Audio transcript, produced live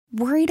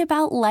Worried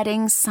about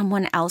letting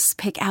someone else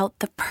pick out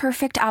the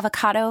perfect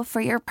avocado for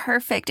your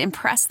perfect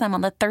impress them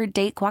on the third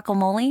date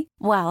guacamole?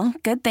 Well,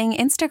 good thing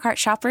Instacart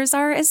shoppers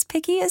are as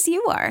picky as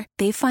you are.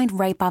 They find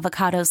ripe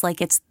avocados like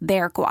it's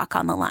their guac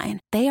on the line.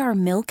 They are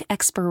milk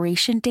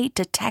expiration date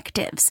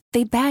detectives.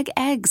 They bag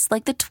eggs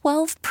like the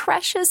 12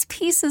 precious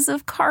pieces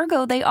of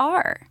cargo they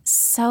are.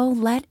 So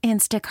let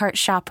Instacart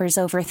shoppers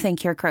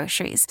overthink your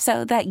groceries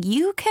so that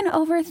you can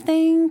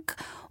overthink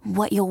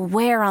what you'll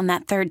wear on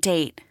that third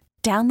date.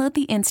 Download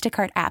the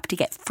Instacart app to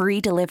get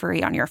free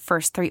delivery on your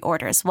first 3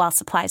 orders while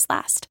supplies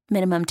last.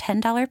 Minimum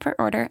 $10 per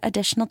order.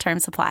 Additional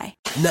terms apply.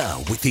 Now,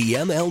 with the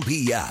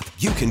MLB app,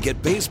 you can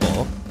get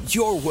baseball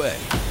your way.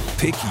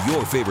 Pick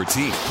your favorite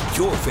team,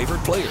 your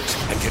favorite players,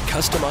 and get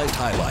customized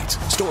highlights,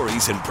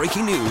 stories, and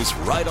breaking news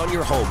right on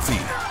your home feed.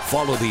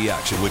 Follow the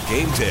action with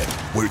Game 10,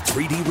 where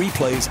 3D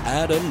replays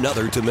add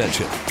another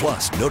dimension.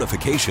 Plus,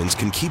 notifications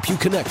can keep you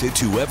connected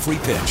to every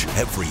pitch,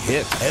 every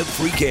hit,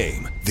 every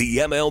game. The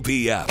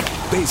MLB app.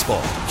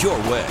 Baseball your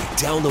way.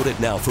 Download it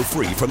now for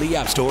free from the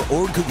App Store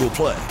or Google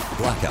Play.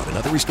 Blackout and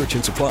other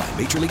restrictions apply.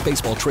 Major League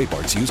Baseball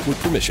trademarks used with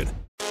permission.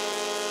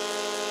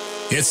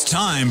 It's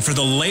time for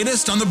the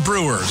latest on the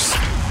Brewers,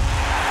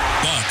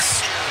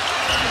 Bucks,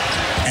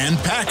 and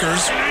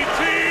Packers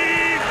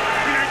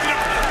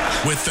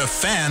with the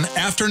Fan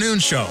Afternoon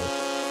Show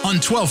on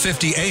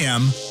 1250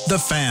 AM, The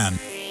Fan.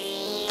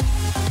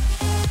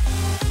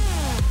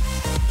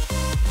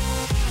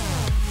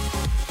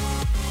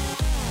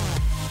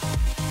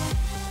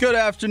 Good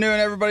afternoon,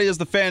 everybody. It's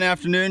the Fan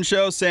Afternoon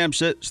Show. Sam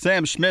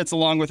Schmitz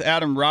along with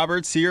Adam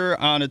Roberts here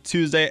on a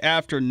Tuesday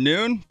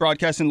afternoon,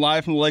 broadcasting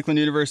live from the Lakeland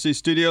University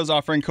studios,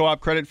 offering co-op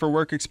credit for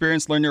work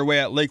experience. Learn your way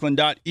at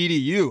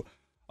lakeland.edu.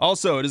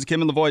 Also, it is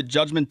Kim and Lavoie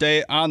Judgment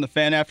Day on the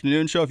Fan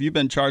Afternoon Show. If you've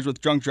been charged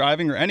with drunk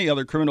driving or any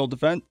other criminal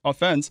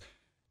offense,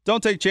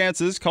 don't take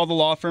chances. Call the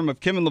law firm of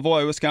Kim and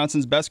Lavoie,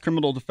 Wisconsin's best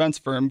criminal defense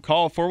firm.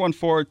 Call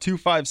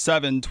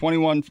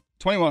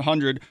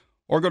 414-257-2100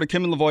 or go to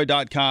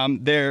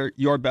kimandlavoie.com. They're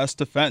your best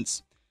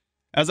defense.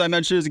 As I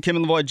mentioned, it's a Kim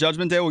and Lavoie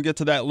Judgment Day. We'll get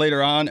to that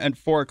later on at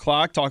 4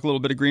 o'clock. Talk a little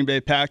bit of Green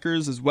Bay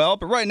Packers as well.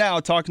 But right now,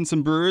 talking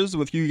some Brewers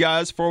with you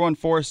guys.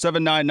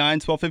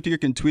 414-799-1250. You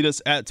can tweet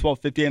us at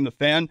 1250 AM The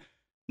Fan.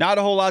 Not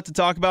a whole lot to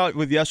talk about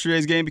with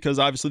yesterday's game because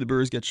obviously the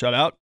Brewers get shut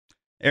out.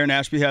 Aaron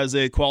Ashby has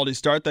a quality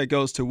start that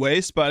goes to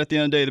waste. But at the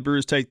end of the day, the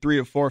Brewers take 3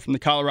 of 4 from the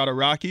Colorado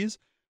Rockies.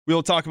 We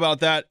will talk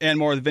about that and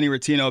more with Vinny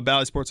Rottino of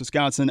Bally Sports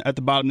Wisconsin at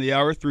the bottom of the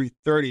hour,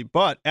 3:30.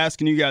 But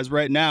asking you guys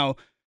right now,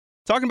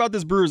 talking about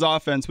this Brewers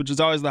offense, which is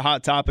always the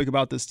hot topic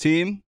about this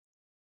team,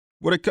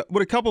 would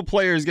a couple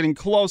players getting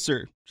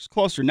closer, just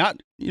closer,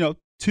 not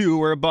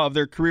 2 or above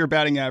their career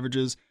batting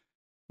averages,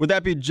 would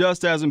that be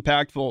just as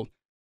impactful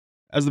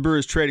as the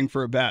Brewers trading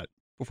for a bat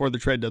before the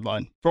trade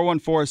deadline?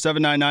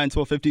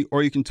 414-799-1250,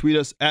 or you can tweet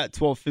us at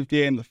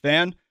 1250 AM The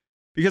Fan.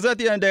 Because at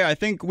the end of the day, I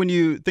think when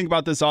you think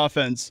about this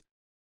offense,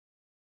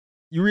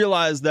 you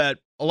realize that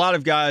a lot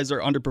of guys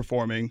are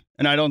underperforming,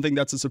 and I don't think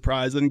that's a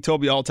surprise. I think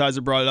Toby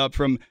Altizer brought it up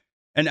from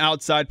an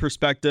outside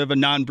perspective, a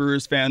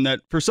non-Brewers fan, that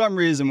for some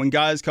reason, when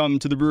guys come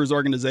to the Brewers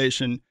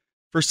organization,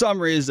 for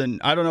some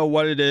reason, I don't know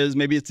what it is,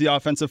 maybe it's the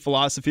offensive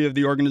philosophy of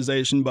the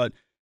organization, but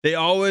they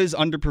always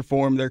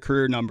underperform their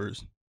career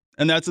numbers.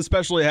 And that's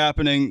especially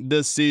happening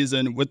this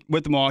season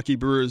with the Milwaukee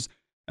Brewers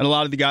and a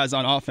lot of the guys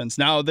on offense.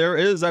 Now,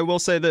 I will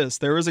say this,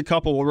 there is a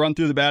couple, we'll run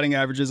through the batting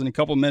averages in a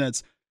couple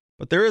minutes,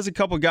 but there is a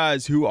couple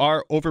guys who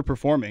are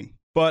overperforming.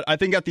 But I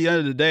think at the end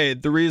of the day,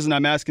 the reason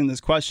I'm asking this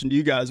question to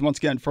you guys, once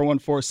again,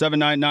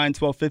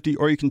 414-799-1250,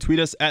 or you can tweet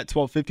us at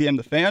 1250 AM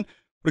The Fan.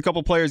 Would a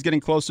couple players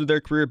getting closer to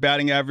their career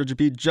batting average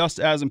be just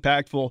as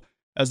impactful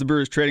as the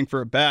Brewers trading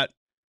for a bat?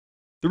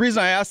 The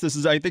reason I ask this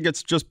is I think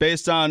it's just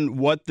based on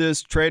what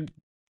this trade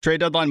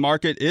deadline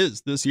market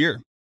is this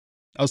year.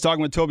 I was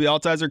talking with Toby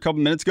Altizer a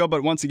couple minutes ago,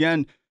 but once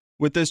again,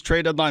 with this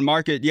trade deadline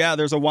market, yeah,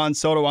 there's a Juan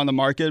Soto on the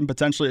market and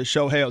potentially a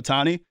Shohei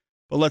Ohtani.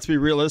 But let's be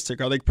realistic.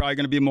 Are they probably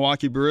going to be a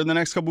Milwaukee Brewer in the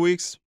next couple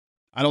weeks?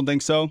 I don't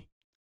think so.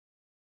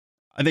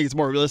 I think it's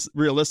more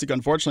realistic,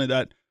 unfortunately,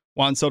 that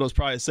Juan Soto is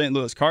probably a St.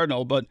 Louis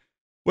Cardinal. But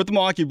with the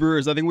Milwaukee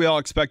Brewers, I think we all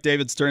expect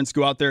David Stearns to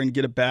go out there and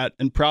get a bat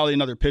and probably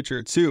another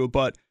pitcher too.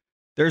 But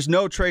there's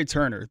no Trey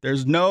Turner.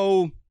 There's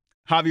no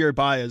Javier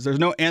Baez. There's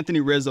no Anthony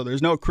Rizzo.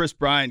 There's no Chris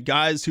Bryant.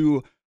 Guys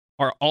who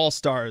are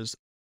all-stars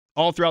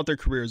all throughout their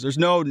careers. There's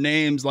no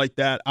names like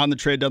that on the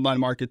trade deadline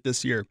market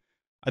this year.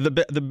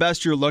 The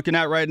best you're looking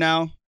at right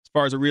now, as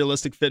far as a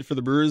realistic fit for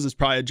the Brewers, is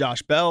probably a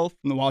Josh Bell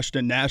from the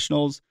Washington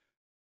Nationals,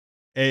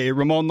 a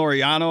Ramon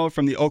Laureano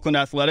from the Oakland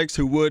Athletics,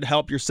 who would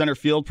help your center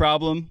field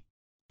problem,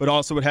 but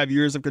also would have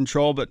years of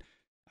control. But,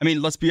 I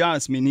mean, let's be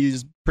honest. I mean,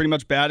 he's pretty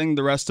much batting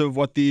the rest of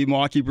what the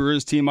Milwaukee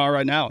Brewers team are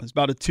right now. It's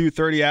about a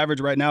 .230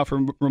 average right now for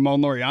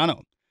Ramon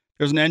Laureano.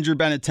 There's an Andrew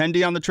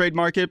Benintendi on the trade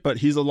market, but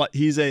he's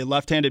a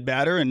left-handed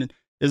batter and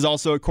is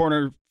also a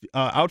corner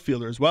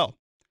outfielder as well.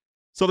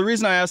 So the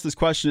reason I ask this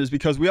question is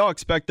because we all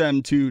expect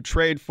them to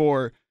trade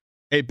for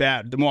a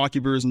bat, the Milwaukee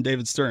Brewers and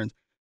David Stearns.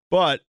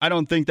 But I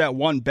don't think that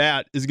one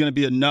bat is going to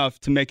be enough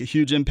to make a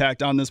huge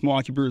impact on this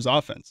Milwaukee Brewers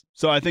offense.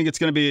 So I think it's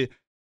going to be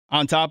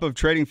on top of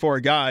trading for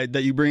a guy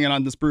that you bring in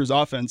on this Brewers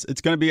offense,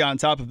 it's going to be on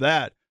top of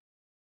that.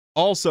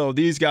 Also,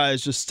 these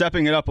guys just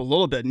stepping it up a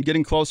little bit and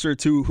getting closer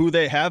to who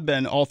they have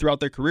been all throughout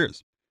their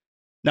careers.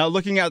 Now,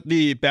 looking at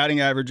the batting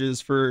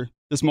averages for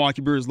this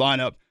Milwaukee Brewers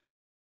lineup,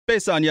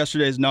 based on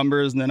yesterday's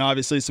numbers, and then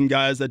obviously some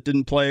guys that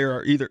didn't play or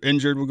are either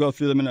injured, we'll go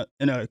through them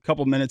in a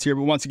couple minutes here.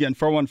 But once again,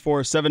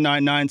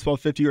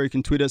 414-799-1250, or you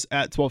can tweet us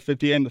at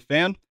 1250am the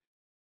fan.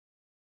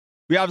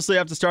 We obviously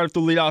have to start with the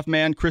leadoff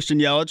man, Christian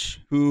Yelich,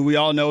 who we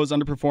all know is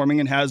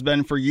underperforming and has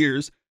been for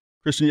years.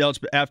 Christian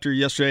Yelich, after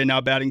yesterday, now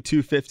batting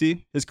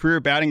 .250. His career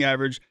batting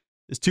average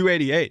is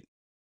 .288.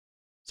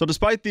 So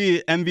despite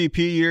the MVP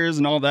years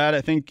and all that,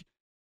 I think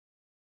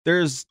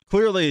there's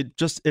clearly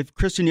just, if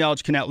Christian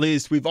Yelich can at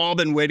least, we've all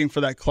been waiting for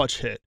that clutch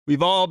hit.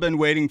 We've all been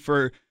waiting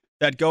for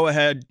that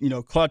go-ahead,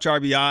 clutch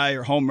RBI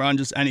or home run,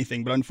 just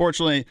anything. But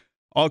unfortunately,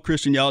 all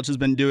Christian Yelich has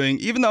been doing,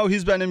 even though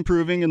he's been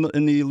improving in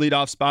the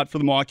leadoff spot for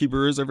the Milwaukee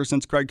Brewers ever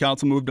since Craig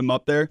Counsell moved him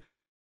up there,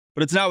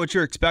 but it's not what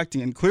you're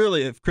expecting. And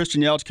clearly, if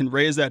Christian Yelich can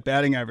raise that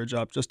batting average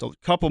up just a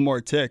couple more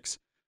ticks,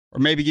 or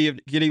maybe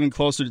get even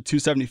closer to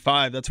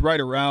 .275, that's right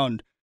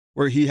around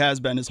where he has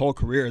been his whole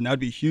career, and that would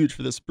be huge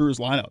for this Brewers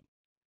lineup.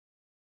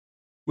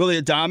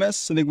 Willy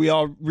Adames, I think we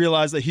all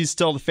realize that he's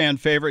still the fan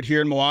favorite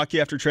here in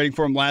Milwaukee after trading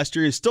for him last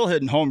year. He's still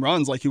hitting home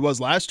runs like he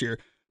was last year.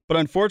 But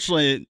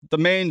unfortunately, the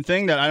main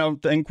thing that I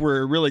don't think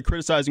we're really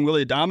criticizing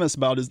Willy Adames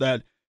about is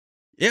that,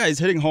 yeah, he's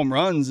hitting home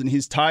runs and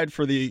he's tied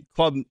for the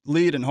club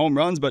lead in home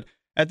runs, but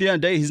at the end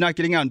of the day, he's not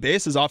getting on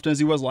base as often as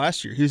he was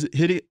last year. He's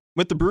hitting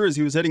with the Brewers,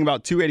 he was hitting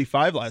about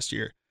 .285 last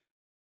year.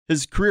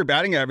 His career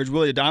batting average,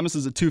 Willy Adames,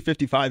 is a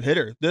 .255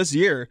 hitter. This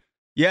year,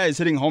 yeah, he's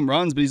hitting home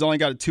runs, but he's only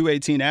got a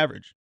 .218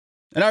 average.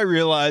 And I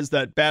realize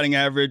that batting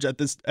average at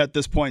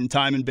this point in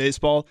time in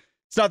baseball,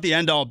 it's not the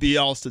end-all,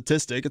 be-all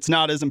statistic. It's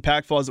not as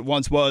impactful as it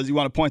once was. You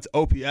want to point to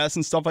OPS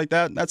and stuff like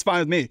that, that's fine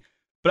with me.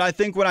 But I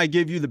think when I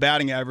give you the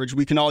batting average,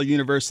 we can all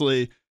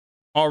universally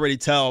already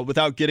tell,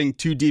 without getting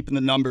too deep in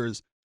the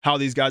numbers, how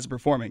these guys are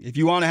performing. If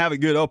you want to have a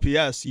good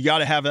OPS, you got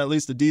to have at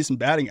least a decent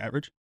batting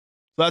average.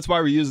 So that's why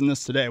we're using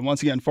this today.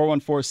 Once again,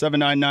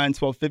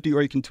 414-799-1250,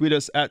 or you can tweet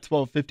us at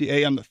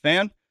 1250am the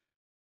fan.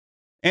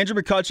 Andrew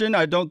McCutchen,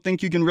 I don't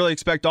think you can really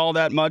expect all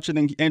that much. I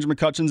think Andrew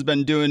McCutchen's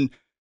been doing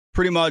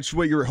pretty much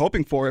what you were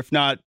hoping for, if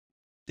not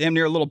damn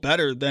near a little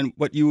better than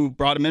what you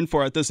brought him in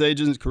for at this age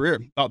in his career,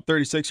 about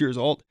 36 years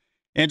old.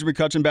 Andrew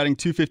McCutchen batting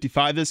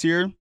 .255 this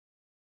year.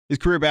 His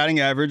career batting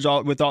average,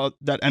 with all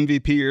that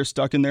MVP year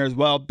stuck in there as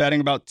well,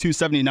 batting about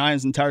 .279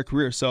 his entire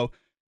career. So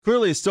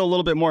clearly it's still a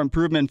little bit more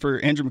improvement for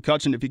Andrew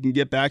McCutchen if he can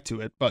get back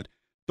to it. But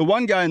the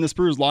one guy in this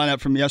Brewers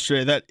lineup from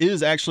yesterday that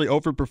is actually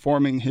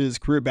overperforming his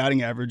career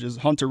batting average is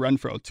Hunter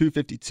Renfroe,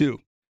 .252.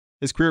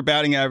 His career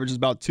batting average is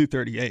about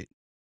 .238.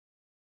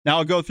 Now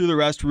I'll go through the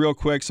rest real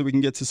quick so we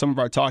can get to some of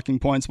our talking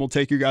points. We'll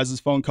take your guys'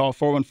 phone call,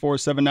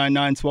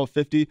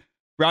 414-799-1250.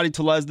 Rowdy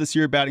Tellez this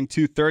year batting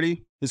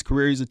 .230. His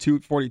career, he's a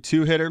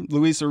 .242 hitter.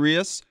 Luis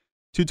Arias,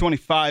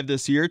 .225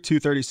 this year,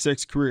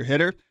 .236 career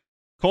hitter.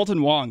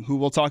 Colton Wong, who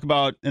we'll talk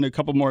about in a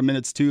couple more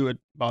minutes too, at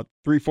about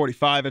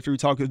 .345 after we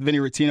talk with Vinny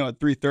Rottino at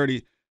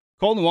 .330.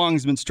 Colton Wong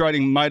has been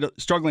struggling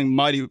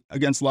mighty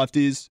against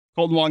lefties.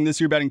 Colton Wong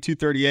this year batting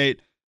 .238.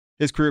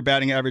 His career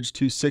batting average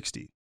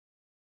 .260.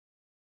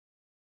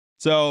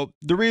 So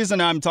the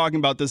reason I'm talking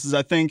about this is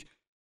I think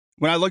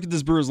when I look at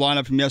this Brewers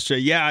lineup from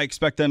yesterday, yeah, I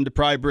expect them to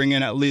probably bring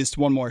in at least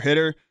one more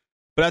hitter.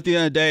 But at the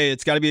end of the day,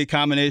 it's got to be a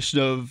combination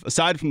of,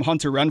 aside from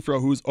Hunter Renfroe,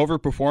 who's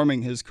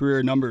overperforming his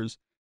career numbers,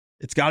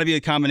 it's got to be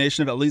a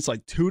combination of at least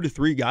like 2 to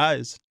 3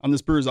 guys on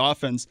this Brewers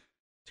offense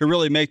to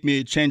really make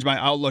me change my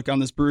outlook on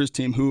this Brewers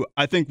team, who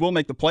I think will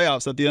make the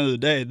playoffs at the end of the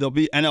day. They'll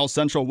be NL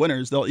Central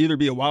winners. They'll either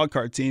be a wild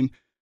card team.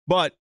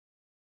 But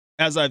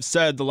as I've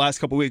said the last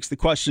couple of weeks, the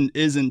question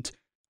isn't,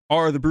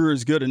 are the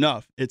Brewers good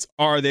enough? It's,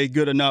 are they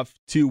good enough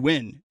to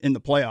win in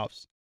the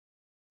playoffs?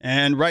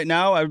 And right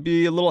now, I would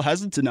be a little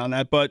hesitant on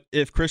that. But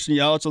if Christian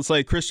Yelich, let's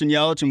say Christian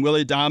Yelich and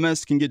Willy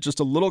Adames can get just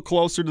a little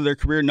closer to their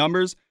career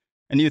numbers,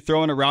 and you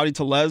throw in a Rowdy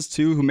Tellez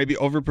too, who maybe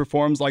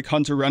overperforms like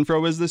Hunter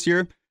Renfroe is this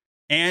year,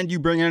 and you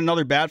bring in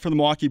another bat for the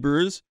Milwaukee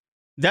Brewers,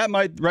 that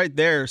might right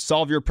there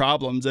solve your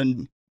problems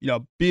and,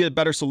 be a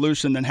better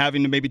solution than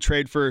having to maybe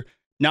trade for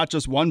not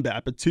just one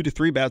bat, but 2 to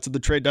 3 bats at the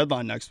trade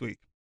deadline next week.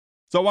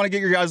 So I want to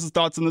get your guys'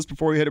 thoughts on this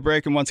before we hit a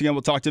break. And once again,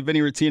 we'll talk to Vinny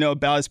Rottino,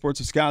 Bally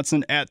Sports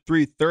Wisconsin at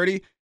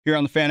 3:30 here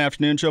on the Fan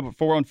Afternoon Show at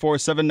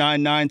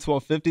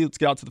 414-799-1250. Let's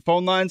get out to the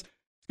phone lines.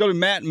 Let's go to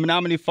Matt in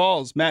Menominee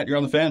Falls. Matt, you're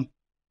on the Fan.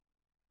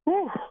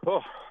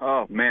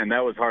 Oh man,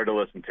 that was hard to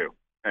listen to.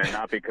 And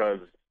not because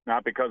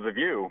of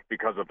you,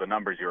 because of the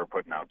numbers you were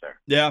putting out there.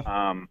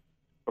 Yeah.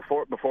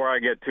 Before I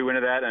get too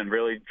into that and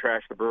really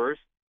trash the Brewers,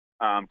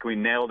 can we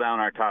nail down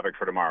our topic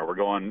for tomorrow? We're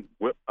going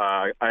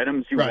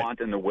items you want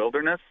in the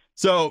wilderness.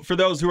 So for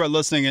those who are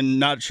listening and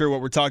not sure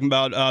what we're talking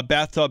about,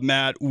 Bathtub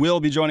Matt will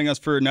be joining us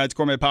for Knight's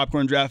Gourmet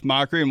Popcorn Draft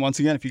Mockery. And once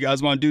again, if you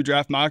guys want to do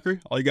Draft Mockery,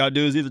 all you got to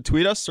do is either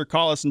tweet us or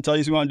call us and tell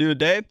us you want to do a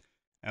day.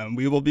 And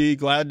we will be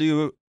glad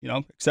to,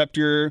 accept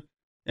your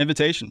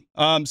invitation.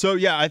 So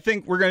yeah, I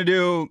think we're going to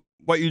do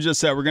what you just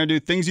said. We're going to do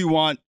things you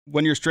want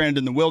when you're stranded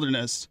in the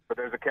wilderness. But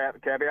there's a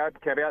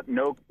caveat,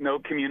 no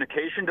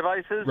communication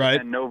devices right.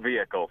 and no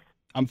vehicles.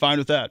 I'm fine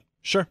with that.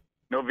 Sure.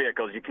 No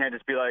vehicles. You can't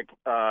just be like,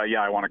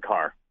 I want a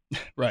car.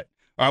 Right.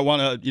 Or I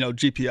want a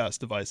GPS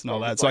device and all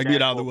that, so I can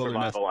get out of the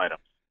wilderness. Survival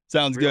items.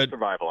 Sounds Real good.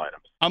 Survival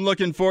items. I'm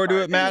looking forward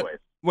to it, Matt. Anyways.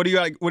 What do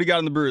you got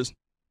in the Brewers?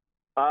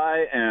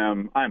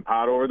 I'm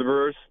hot over the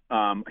Brewers.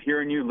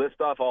 Hearing you list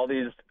off all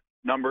these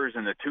numbers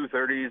in the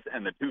 230s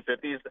and the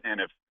 250s, and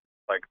if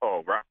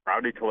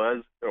Rowdy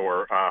Tellez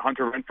or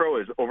Hunter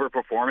Renfroe is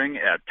overperforming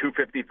at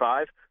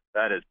 255,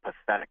 that is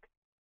pathetic.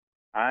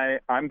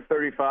 I'm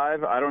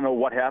 35. I don't know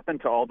what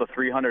happened to all the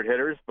 300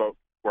 hitters, but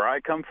where I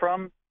come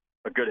from,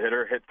 a good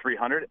hitter hit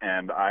 300,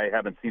 and I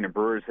haven't seen a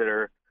Brewers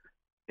hitter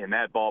in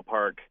that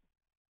ballpark.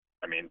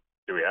 I mean,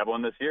 do we have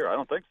one this year? I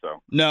don't think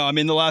so. No, I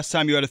mean, the last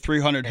time you had a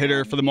 300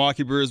 hitter for the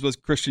Milwaukee Brewers was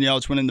Christian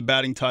Yelich winning the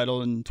batting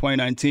title in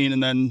 2019,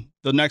 and then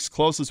the next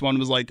closest one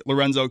was like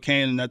Lorenzo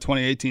Cain in that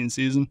 2018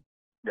 season.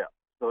 Yeah,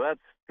 so that's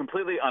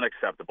completely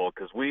unacceptable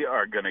because we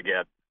are going to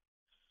get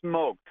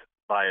smoked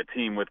by a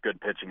team with good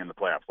pitching in the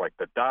playoffs, like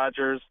the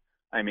Dodgers.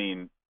 I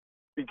mean,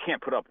 you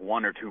can't put up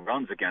 1 or 2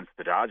 runs against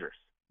the Dodgers.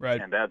 Right.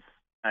 And that's,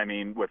 I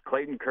mean, with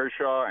Clayton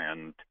Kershaw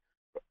and,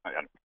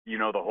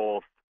 the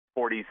whole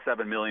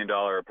 $47 million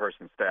a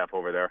person staff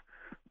over there.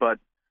 But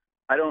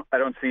I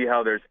don't see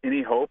how there's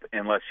any hope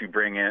unless you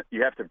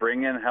have to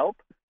bring in help,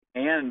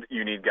 and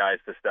you need guys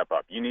to step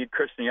up. You need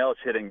Christian Yelich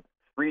hitting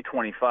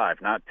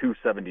 325, not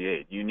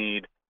 278. You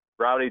need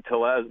Rowdy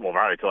Tellez. Well,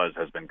 Rowdy Tellez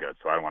has been good,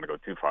 so I don't want to go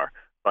too far.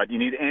 But you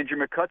need Andrew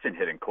McCutchen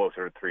hitting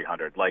closer to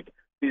 300. Like,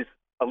 he's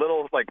a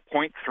little like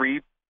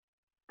 0.3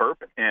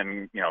 burp,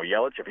 and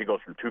Yelich, if he goes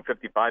from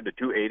 255 to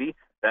 280,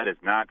 that is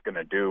not going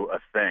to do a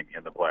thing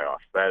in the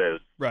playoffs. That is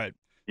right.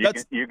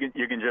 You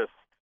can just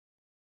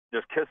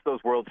kiss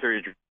those World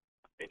Series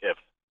if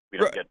we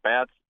don't get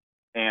bats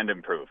and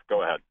improve.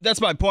 Go ahead.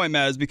 That's my point,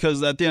 Matt, is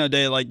because at the end of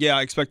the day,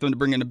 I expect them to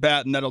bring in a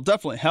bat, and that'll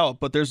definitely help.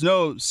 But there's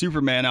no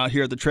Superman out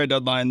here at the trade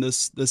deadline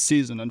this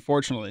season,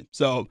 unfortunately.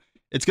 So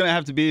it's going to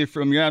have to be you're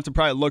going to have to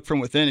probably look from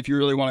within if you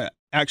really want to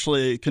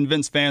actually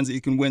convince fans that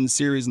you can win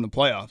series in the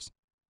playoffs.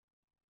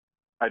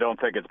 I don't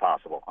think it's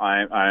possible.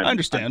 I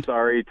understand. I'm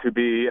sorry to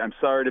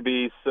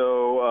be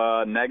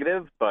so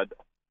negative, but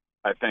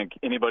I think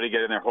anybody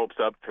getting their hopes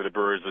up for the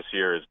Brewers this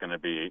year it's going to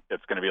be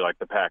like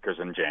the Packers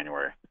in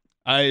January.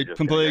 I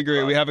completely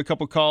agree. We have a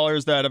couple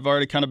callers that have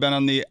already kind of been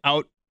on the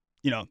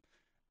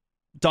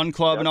done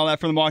club and all that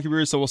from the Milwaukee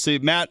Brewers, so we'll see.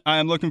 Matt, I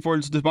am looking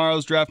forward to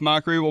tomorrow's draft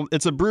mockery. Well,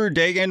 it's a Brewer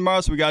day game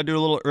tomorrow, so we got to do it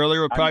a little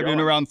earlier. We're probably doing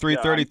it around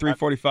 3:30,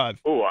 3:45.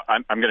 Oh,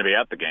 I'm going to be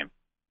at the game.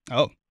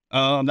 Oh,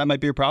 that might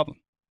be a problem.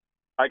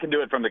 I can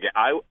do it from the game.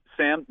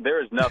 Sam,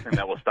 there is nothing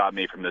that will stop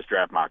me from this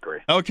draft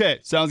mockery. Okay,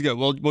 sounds good.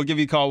 We'll give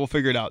you a call. We'll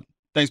figure it out.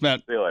 Thanks, Matt.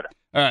 See you later.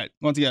 All right.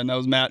 Once again, that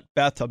was Matt.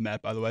 Bathtub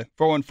Matt, by the way.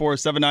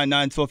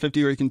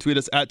 414-799-1250, or you can tweet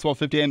us at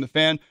 1250 AM The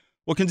Fan.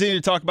 We'll continue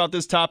to talk about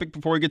this topic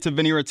before we get to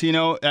Vinny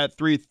Rottino at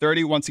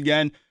 3:30. Once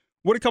again,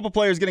 would a couple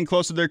players getting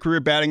close to their career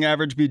batting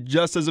average be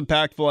just as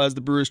impactful as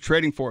the Brewers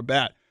trading for a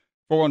bat?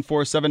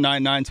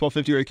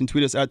 414-799-1250, or you can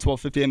tweet us at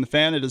 1250 AM The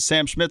Fan. It is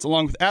Sam Schmitz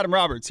along with Adam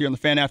Roberts here on the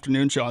Fan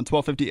Afternoon Show on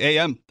 1250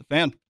 AM The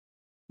Fan.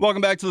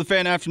 Welcome back to the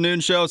Fan Afternoon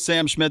Show.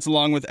 Sam Schmitz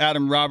along with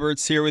Adam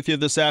Roberts here with you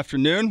this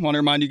afternoon. Want to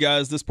remind you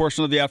guys this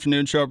portion of the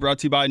afternoon show brought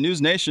to you by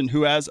News Nation,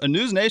 who has a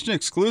News Nation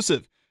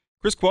exclusive.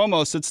 Chris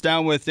Cuomo sits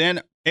down with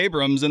Dan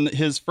Abrams in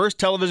his first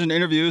television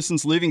interview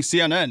since leaving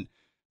CNN.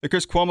 The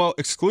Chris Cuomo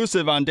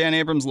exclusive on Dan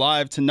Abrams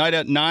Live tonight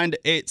at 9 to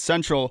 8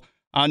 Central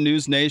on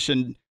News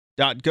Nation.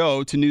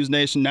 Go to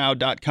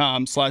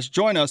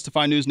newsnationnow.com/join us to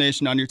find News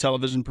Nation on your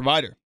television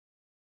provider.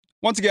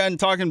 Once again,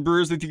 talking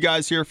Brewers with you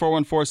guys here,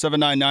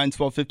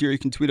 414-799-1250, or you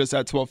can tweet us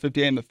at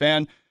 1250 AM The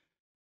Fan.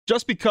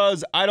 Just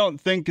because I don't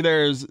think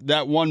there's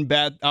that one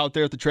bat out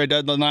there at the trade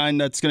deadline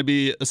that's going to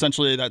be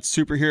essentially that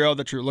superhero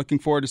that you're looking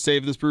for to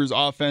save this Brewers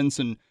offense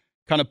and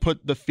kind of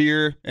put the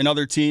fear in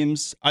other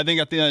teams. I think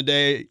at the end of the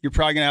day, you're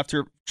probably going to have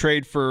to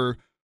trade for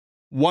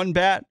one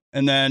bat,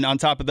 and then on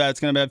top of that, it's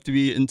going to have to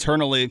be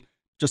internally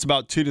just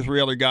about 2 to 3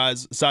 other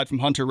guys, aside from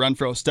Hunter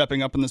Renfroe,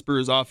 stepping up in this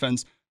Brewers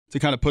offense to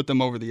kind of put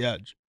them over the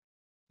edge.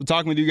 So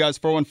talking with you guys,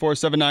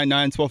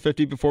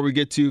 414-799-1250, before we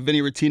get to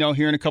Vinny Rottino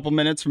here in a couple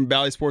minutes from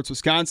Bally Sports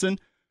Wisconsin.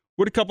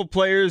 Would a couple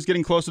players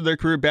getting close to their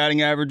career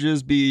batting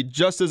averages be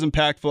just as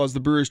impactful as the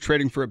Brewers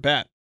trading for a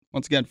bat?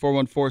 Once again,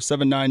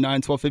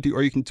 414-799-1250,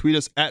 or you can tweet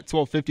us at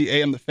 1250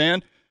 AM The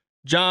Fan.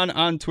 John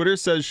on Twitter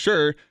says,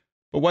 sure,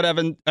 but what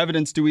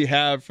evidence do we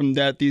have from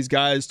that these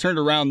guys turned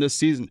around this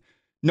season?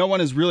 No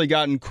one has really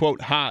gotten,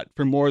 quote, hot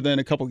for more than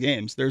a couple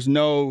games. There's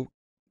no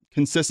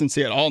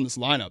consistency at all in this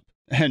lineup.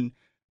 And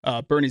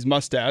Bernie's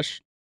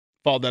mustache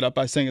followed that up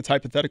by saying it's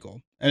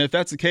hypothetical. And if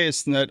that's the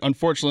case, then that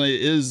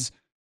unfortunately is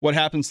what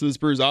happens to this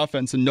Brewers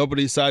offense, and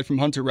nobody aside from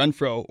Hunter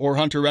Renfroe, or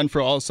Hunter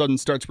Renfroe all of a sudden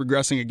starts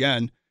regressing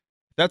again.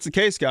 If that's the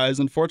case, guys,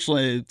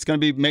 unfortunately, it's going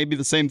to be maybe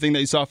the same thing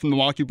that you saw from the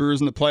Milwaukee Brewers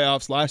in the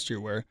playoffs last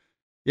year, where,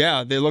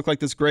 yeah, they look like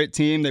this great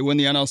team, they win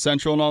the NL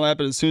Central and all that,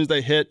 but as soon as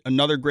they hit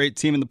another great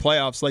team in the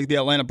playoffs, like the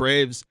Atlanta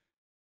Braves,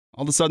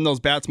 all of a sudden those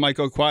bats might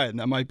go quiet, and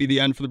that might be the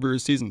end for the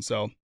Brewers season.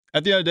 So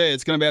at the end of the day,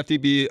 it's going to have to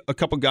be a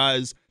couple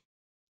guys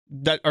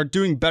that are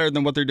doing better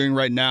than what they're doing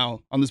right now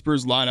on this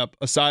Brewers lineup,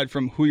 aside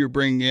from who you're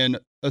bringing in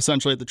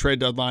essentially at the trade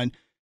deadline,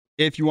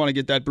 if you want to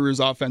get that Brewers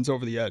offense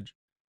over the edge.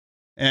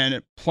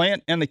 And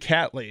Plant and the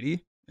Cat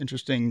Lady,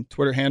 interesting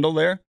Twitter handle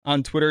there,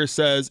 on Twitter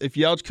says, if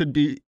Yelich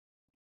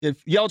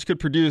could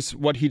produce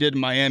what he did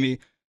in Miami,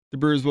 the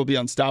Brewers will be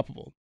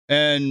unstoppable.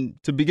 And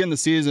to begin the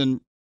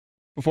season,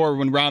 before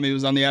when Rami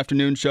was on the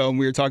afternoon show and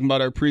we were talking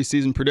about our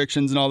preseason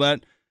predictions and all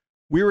that,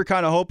 we were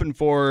kind of hoping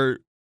for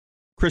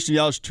Christian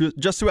Yelich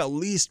to at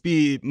least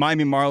be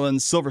Miami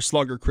Marlins Silver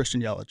Slugger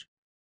Christian Yelich.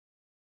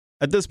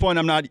 At this point,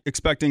 I'm not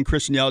expecting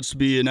Christian Yelich to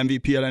be an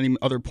MVP at any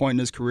other point in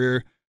his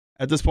career.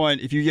 At this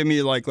point, if you give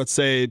me, like, let's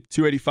say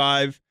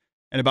 285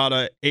 and about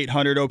a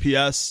 800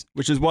 OPS,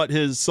 which is what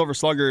his Silver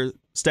Slugger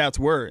stats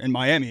were in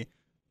Miami,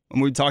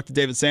 when we talked to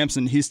David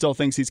Sampson, he still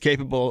thinks he's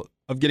capable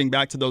of getting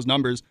back to those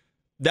numbers.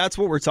 That's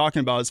what we're talking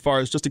about as far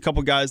as just a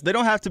couple guys. They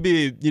don't have to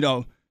be,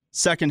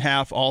 second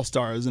half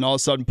all-stars and all of a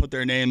sudden put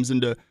their names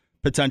into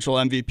potential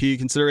MVP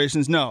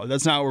considerations. No,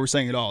 that's not what we're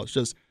saying at all. It's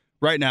just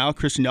right now,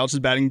 Christian Yelich is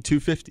batting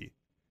 250.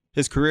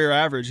 His career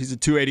average, he's a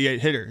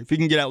 288 hitter. If he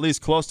can get at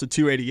least close to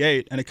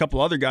 288 and a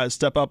couple other guys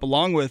step up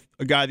along with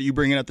a guy that you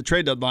bring in at the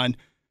trade deadline,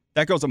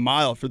 that goes a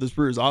mile for this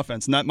Brewers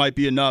offense, and that might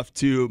be enough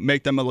to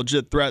make them a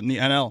legit threat in the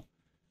NL.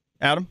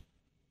 Adam?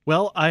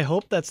 Well, I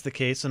hope that's the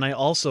case, and I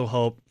also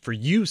hope for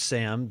you,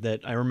 Sam,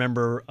 that I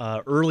remember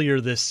earlier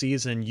this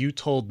season you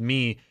told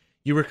me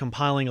you were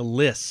compiling a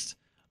list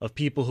of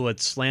people who had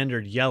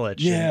slandered Yelich.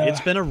 Yeah. And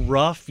it's been a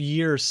rough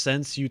year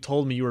since you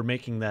told me you were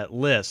making that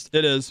list.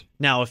 It is.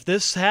 Now, if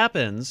this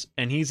happens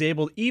and he's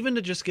able even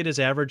to just get his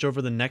average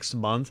over the next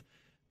month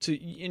to,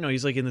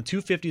 he's like in the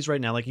 250s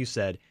right now, like you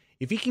said,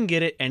 if he can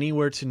get it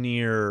anywhere to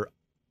near,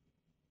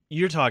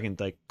 you're talking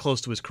like close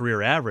to his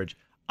career average,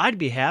 I'd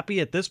be happy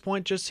at this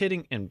point just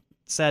hitting, and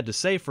sad to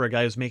say for a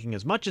guy who's making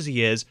as much as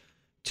he is,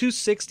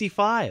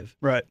 265.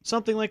 Right.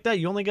 Something like that.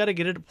 You only got to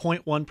get it a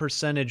 0.1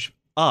 percentage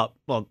up.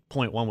 Well,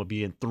 0.1 would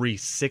be in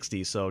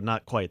 360, so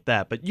not quite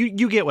that, but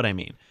you get what I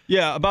mean.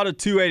 Yeah, about a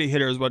 280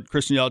 hitter is what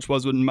Christian Yelich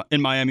was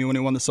in Miami when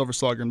he won the Silver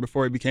Slugger and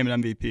before he became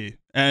an MVP.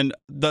 And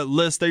the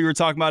list that you were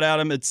talking about,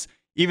 Adam,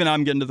 even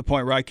I'm getting to the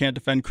point where I can't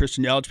defend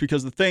Christian Yelich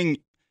because the thing,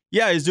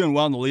 he's doing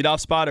well in the leadoff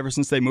spot ever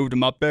since they moved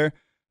him up there.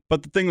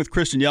 But the thing with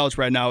Christian Yelich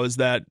right now is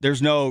that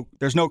there's no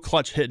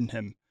clutch hit in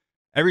him.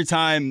 Every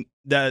time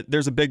that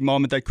there's a big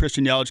moment that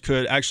Christian Yelich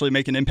could actually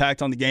make an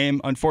impact on the game,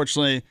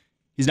 unfortunately,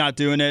 he's not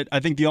doing it. I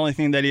think the only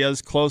thing that he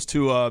has close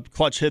to a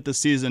clutch hit this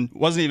season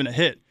wasn't even a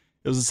hit.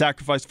 It was a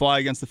sacrifice fly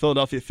against the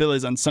Philadelphia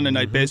Phillies on Sunday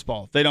Night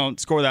Baseball. If they don't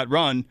score that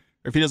run,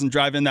 or if he doesn't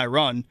drive in that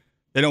run,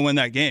 they don't win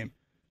that game.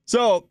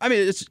 So, I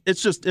mean,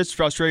 it's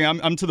frustrating.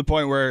 I'm to the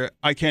point where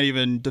I can't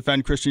even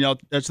defend Christian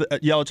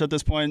Yelich at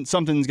this point.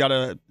 Something's got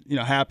to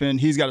happen.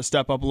 He's got to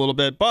step up a little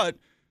bit. But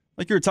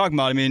like you were talking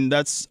about, I mean,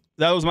 that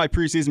was my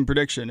preseason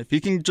prediction. If he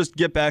can just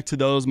get back to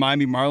those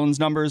Miami Marlins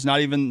numbers,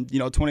 not even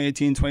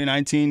 2018,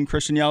 2019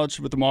 Christian Yelich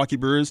with the Milwaukee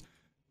Brewers,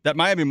 that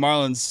Miami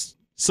Marlins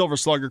Silver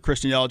Slugger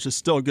Christian Yelich is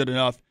still good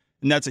enough,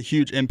 and that's a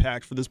huge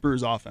impact for this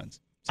Brewers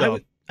offense. So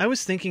I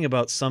was thinking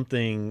about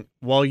something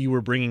while you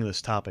were bringing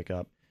this topic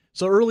up.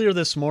 So earlier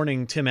this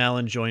morning, Tim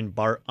Allen joined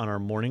Bart on our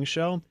morning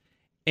show,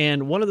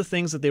 and one of the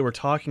things that they were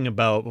talking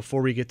about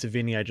before we get to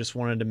Vinny, I just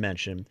wanted to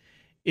mention,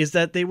 is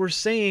that they were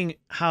saying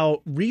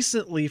how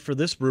recently for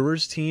this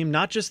Brewers team,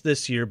 not just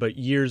this year, but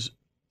years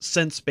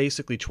since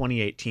basically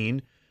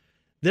 2018,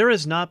 there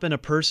has not been a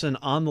person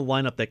on the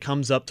lineup that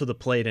comes up to the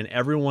plate and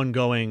everyone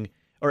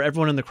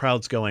in the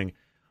crowd's going,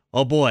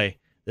 oh boy,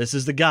 this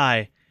is the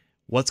guy.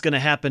 What's going to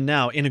happen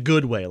now in a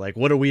good way? Like,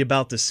 what are we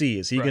about to see?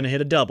 Is he going to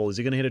hit a double? Is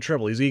he going to hit a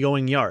triple? Is he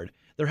going yard?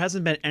 There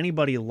hasn't been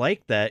anybody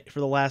like that for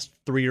the last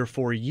 3 or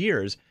 4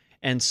 years.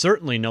 And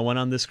certainly no one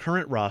on this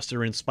current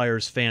roster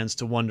inspires fans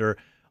to wonder,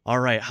 all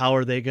right, how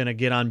are they going to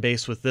get on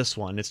base with this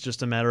one? It's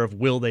just a matter of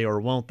will they or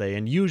won't they?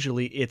 And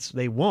usually it's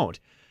they won't.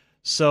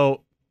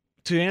 So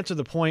to answer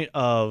the point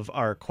of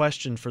our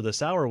question for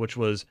this hour, which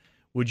was,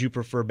 would you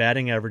prefer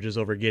batting averages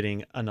over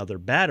getting another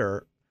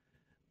batter?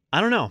 I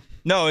don't know.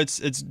 No, it's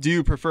do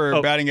you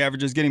prefer batting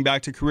averages getting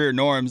back to career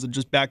norms and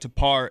just back to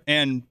par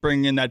and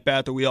bringing in that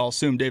bat that we all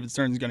assume David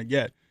Stearns is going to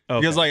get? Okay.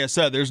 Because like I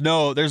said, there's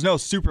no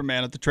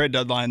Superman at the trade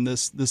deadline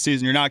this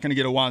season. You're not going to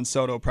get a Juan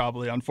Soto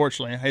probably.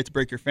 Unfortunately, I hate to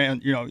break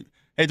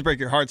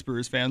your hearts,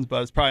 Brewers fans,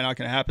 but it's probably not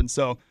going to happen.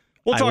 So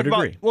we'll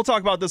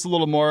talk about this a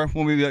little more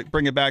when we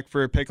bring it back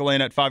for Pick a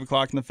Lane at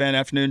 5:00 in the Fan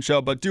Afternoon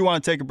Show. But do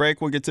want to take a break.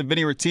 We'll get to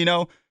Vinny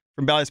Rottino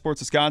from Bally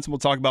Sports Wisconsin. We'll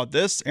talk about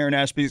this, Aaron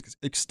Ashby's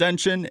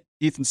extension,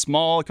 Ethan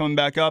Small coming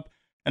back up,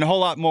 and a whole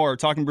lot more.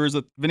 Talking Brewers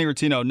with Vinny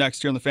Rottino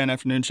next here on the Fan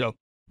Afternoon Show.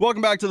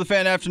 Welcome back to the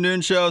Fan Afternoon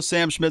Show.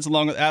 Sam Schmitz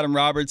along with Adam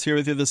Roberts here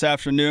with you this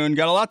afternoon.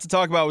 Got a lot to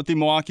talk about with the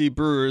Milwaukee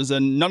Brewers,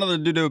 and none of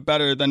them do it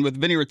better than with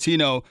Vinny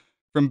Rottino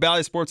from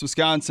Bally Sports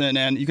Wisconsin.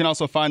 And you can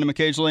also find him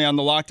occasionally on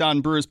the Locked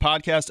On Brewers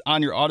podcast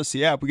on your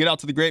Odyssey app. We get out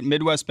to the great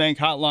Midwest Bank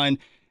hotline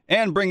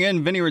and bring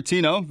in Vinny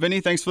Rottino. Vinny,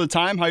 thanks for the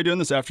time. How you doing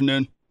this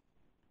afternoon?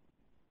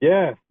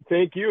 Yeah,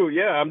 Thank you.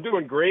 Yeah, I'm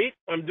doing great.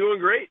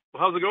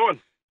 How's it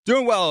going?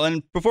 Doing well.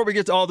 And before we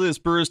get to all this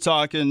Brewers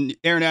talk and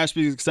Aaron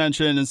Ashby's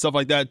extension and stuff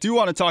like that, do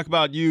want to talk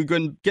about you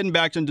getting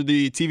back into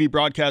the TV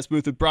broadcast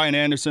booth with Brian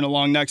Anderson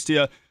along next to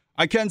you.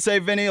 I can say,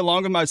 Vinny,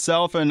 along with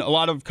myself and a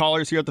lot of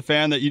callers here at the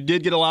Fan, that you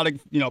did get a lot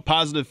of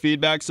positive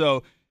feedback.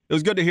 So it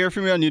was good to hear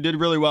from you, and you did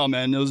really well,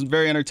 man. It was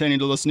very entertaining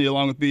to listen to you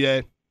along with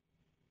BA.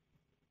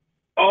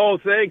 Oh,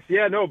 thanks.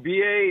 Yeah, no,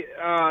 BA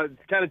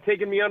kind of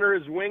taken me under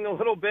his wing a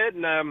little bit,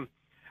 and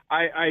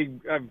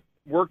I've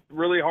worked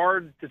really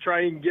hard to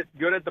try and get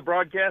good at the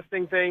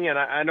broadcasting thing, and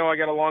I know I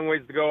got a long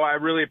ways to go. I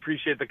really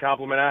appreciate the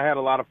compliment. I had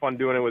a lot of fun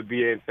doing it with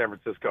BA in San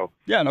Francisco.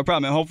 Yeah, no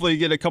problem. And hopefully you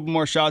get a couple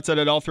more shots at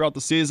it all throughout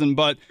the season.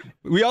 But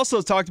we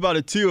also talked about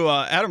it, too.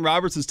 Adam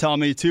Roberts is telling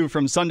me, too,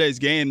 from Sunday's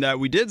game that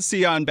we did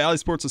see on Bally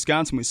Sports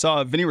Wisconsin, we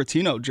saw a Vinny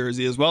Rottino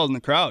jersey as well in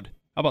the crowd.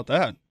 How about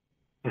that?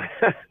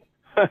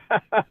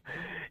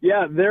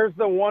 Yeah, there's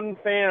the one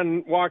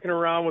fan walking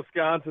around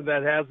Wisconsin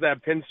that has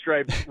that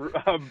pinstripe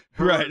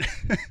right.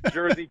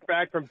 jersey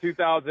back from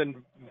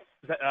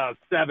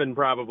 2007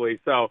 probably.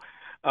 So,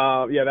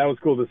 yeah, that was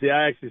cool to see.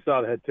 I actually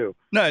saw that too.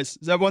 Nice.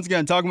 So once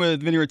again, talking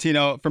with Vinny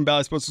Rottino from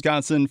Bally Sports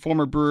Wisconsin,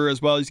 former Brewer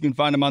as well. You can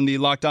find him on the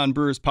Locked On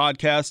Brewers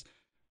podcast.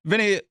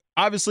 Vinny,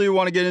 obviously we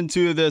want to get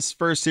into this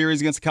first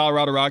series against the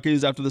Colorado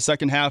Rockies after the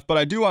second half, but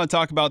I do want to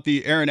talk about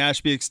the Aaron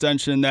Ashby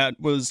extension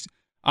that was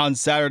on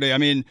Saturday. I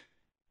mean,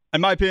 in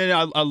my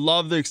opinion, I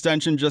love the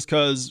extension just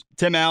because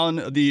Tim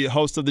Allen, the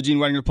host of the Gene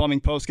Wedinger Plumbing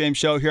postgame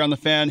show here on The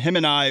Fan, him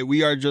and I,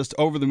 we are just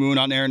over the moon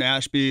on Aaron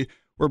Ashby.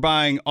 We're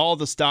buying all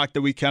the stock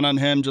that we can on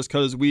him just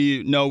because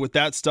we know with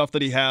that stuff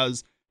that he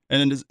has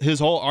and his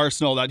whole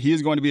arsenal that he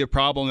is going to be a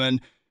problem. And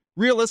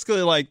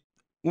realistically, like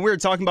when we were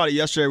talking about it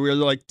yesterday, we were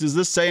like, does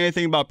this say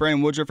anything about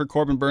Brandon Woodruff or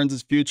Corbin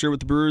Burns' future with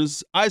the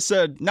Brewers? I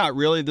said, not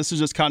really. This is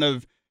just kind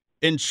of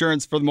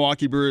insurance for the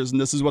Milwaukee Brewers,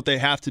 and this is what they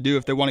have to do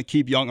if they want to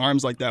keep young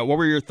arms like that. What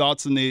were your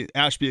thoughts on the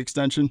Ashby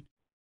extension?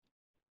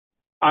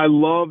 I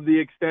love the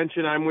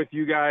extension. I'm with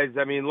you guys.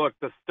 I mean, look,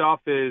 the stuff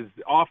is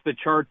off the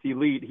charts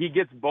elite. He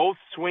gets both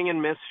swing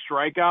and miss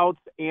strikeouts,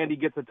 and he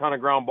gets a ton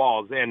of ground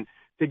balls. And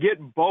to get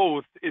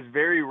both is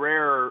very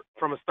rare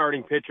from a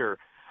starting pitcher.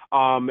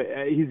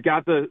 He's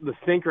got the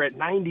sinker at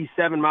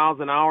 97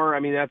 miles an hour. I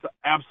mean, that's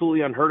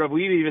absolutely unheard of.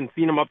 We've even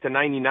seen him up to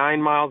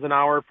 99 miles an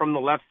hour from the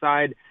left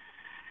side.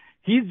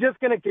 He's just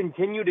going to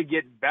continue to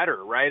get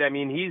better, right? I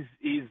mean,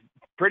 he's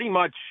pretty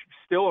much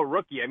still a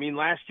rookie. I mean,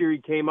 last year he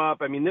came up.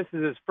 I mean, this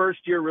is his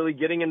first year really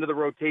getting into the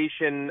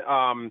rotation,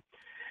 from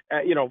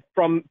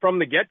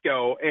the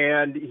get-go,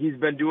 and he's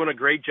been doing a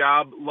great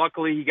job.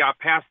 Luckily, he got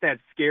past that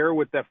scare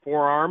with that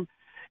forearm,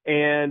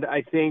 and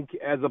I think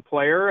as a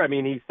player, I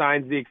mean, he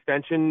signs the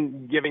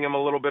extension, giving him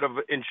a little bit of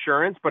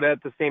insurance, but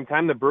at the same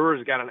time, the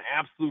Brewers got an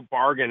absolute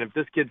bargain. If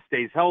this kid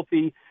stays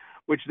healthy,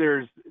 which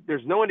there's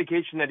no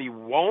indication that he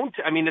won't.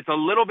 I mean, it's a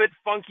little bit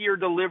funkier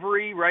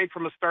delivery, right,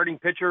 from a starting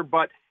pitcher,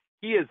 but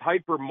he is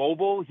hyper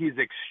mobile. He's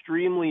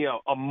extremely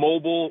a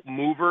mobile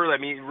mover. I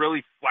mean,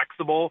 really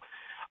flexible.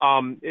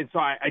 And so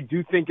I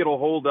do think it'll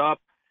hold up.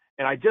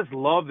 And I just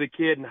love the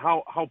kid and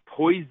how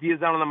poised he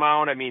is out on the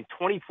mound. I mean,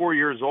 24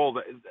 years old.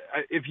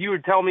 If you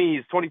would tell me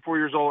he's 24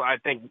 years old, I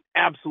think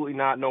absolutely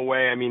not, no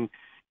way. I mean,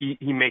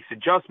 he makes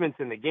adjustments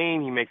in the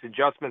game. He makes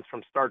adjustments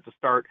from start to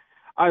start.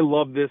 I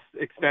love this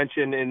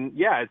extension, and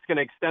yeah, it's going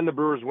to extend the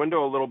Brewers'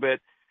 window a little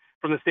bit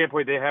from the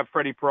standpoint they have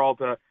Freddie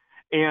Peralta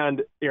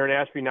and Aaron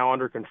Ashby now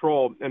under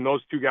control, and those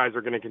two guys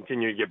are going to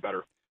continue to get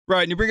better.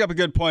 Right, and you bring up a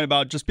good point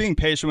about just being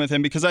patient with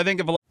him, because I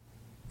think of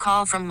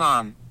Call from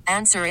mom.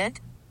 Answer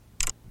it.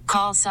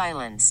 Call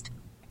silenced.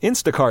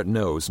 Instacart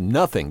knows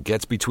nothing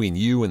gets between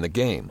you and the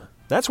game.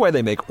 That's why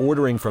they make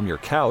ordering from your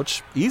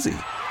couch easy.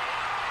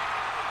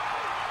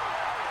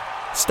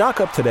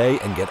 Stock up today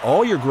and get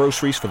all your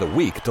groceries for the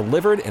week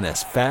delivered in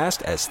as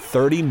fast as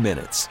 30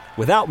 minutes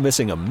without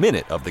missing a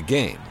minute of the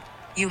game.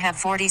 You have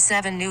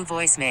 47 new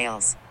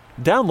voicemails.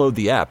 Download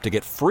the app to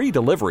get free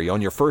delivery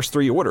on your first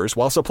 3 orders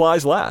while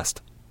supplies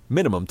last.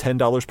 Minimum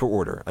 $10 per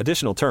order.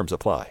 Additional terms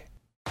apply.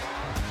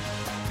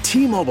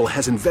 T-Mobile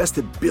has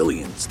invested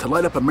billions to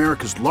light up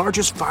America's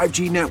largest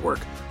 5G network,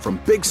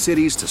 from big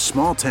cities to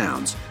small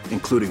towns,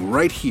 including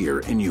right here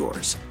in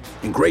yours.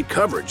 And great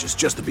coverage is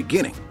just the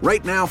beginning.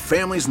 Right now,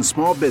 families and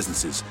small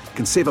businesses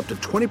can save up to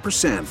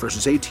 20%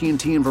 versus AT&T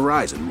and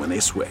Verizon when they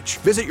switch.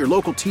 Visit your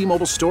local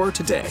T-Mobile store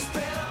today.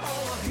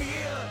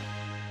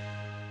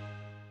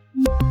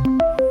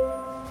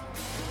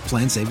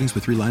 Plan savings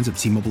with 3 lines of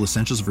T-Mobile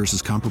Essentials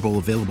versus comparable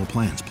available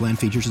plans. Plan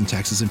features and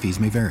taxes and fees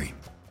may vary.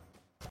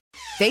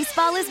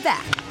 Baseball is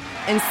back,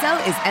 and so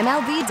is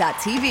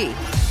MLB.tv.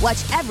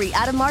 Watch every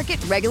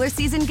out-of-market regular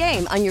season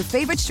game on your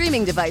favorite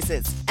streaming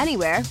devices,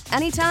 anywhere,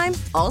 anytime,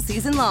 all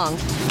season long.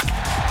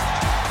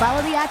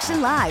 Follow the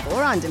action live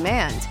or on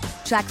demand.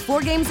 Track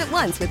 4 games at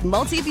once with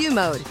multi-view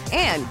mode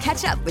and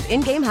catch up with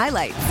in-game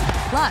highlights.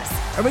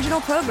 Plus,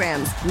 original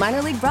programs,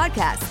 minor league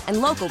broadcasts,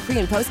 and local pre-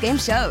 and post-game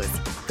shows.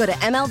 Go to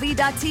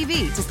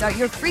MLB.tv to start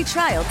your free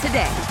trial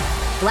today.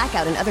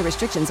 Blackout and other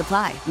restrictions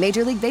apply.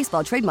 Major League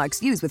Baseball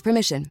trademarks used with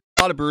permission.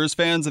 a lot of Brewers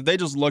fans, if they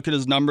just look at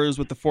his numbers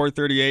with the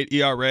 4.38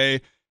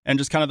 ERA and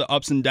just kind of the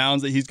ups and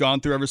downs that he's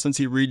gone through ever since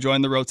he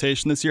rejoined the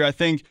rotation this year, I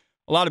think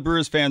a lot of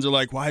Brewers fans are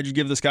like, why'd you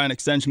give this guy an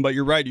extension? But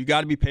you're right. You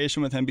got to be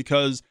patient with him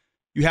because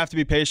you have to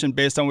be patient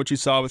based on what you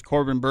saw with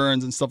Corbin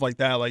Burns and stuff like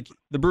that. Like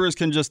the Brewers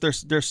can just,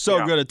 they're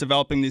so good at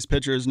developing these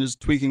pitchers and just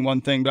tweaking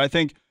one thing. But I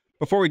think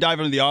before we dive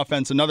into the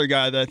offense, another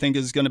guy that I think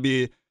is going to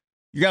be,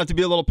 you're going to have to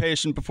be a little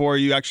patient before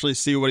you actually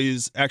see what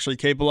he's actually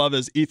capable of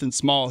is Ethan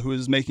Small, who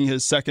is making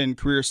his second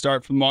career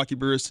start for the Milwaukee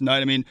Brewers tonight.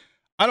 I mean,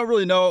 I don't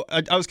really know.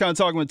 I was kind of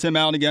talking with Tim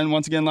Allen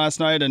once again last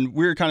night, and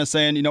we were kind of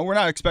saying, we're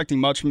not expecting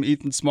much from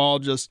Ethan Small,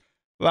 just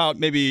about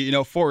maybe,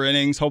 4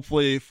 innings,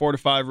 hopefully 4 to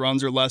 5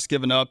 runs or less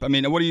given up. I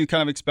mean, what are you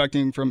kind of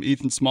expecting from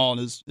Ethan Small in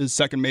his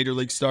second major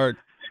league start?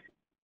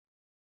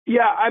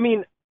 Yeah, I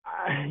mean,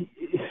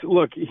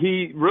 look,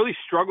 he really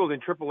struggled in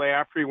AAA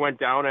after he went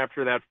down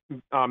after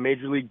that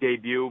major league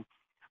debut.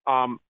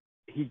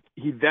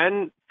 He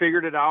then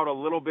figured it out a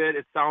little bit,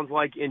 it sounds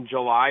like, in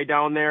July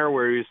down there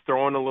where he was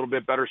throwing a little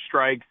bit better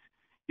strikes.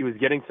 He was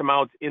getting some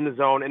outs in the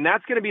zone, and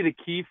that's going to be the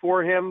key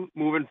for him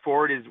moving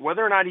forward is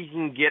whether or not he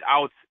can get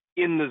outs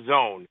in the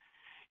zone.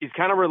 He's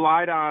kind of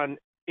relied on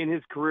in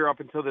his career up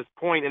until this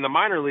point in the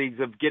minor leagues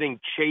of getting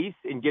chase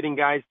and getting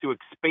guys to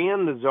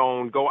expand the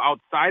zone, go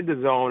outside the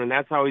zone, and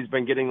that's how he's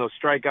been getting those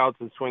strikeouts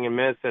and swing and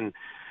miss and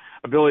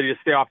ability to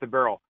stay off the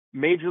barrel.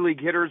 Major league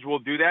hitters will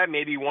do that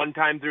maybe one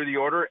time through the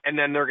order, and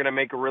then they're going to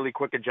make a really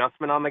quick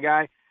adjustment on the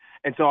guy.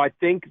 And so I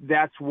think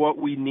that's what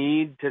we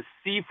need to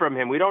see from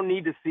him. We don't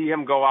need to see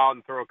him go out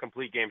and throw a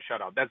complete game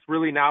shutout. That's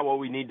really not what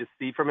we need to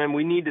see from him.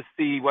 We need to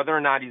see whether or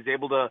not he's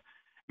able to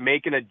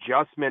make an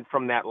adjustment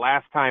from that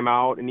last time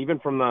out, and even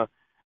from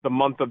the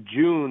month of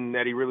June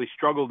that he really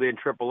struggled in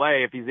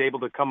AAA, if he's able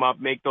to come up,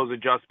 make those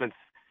adjustments,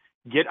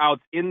 get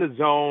outs in the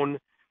zone,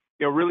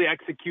 really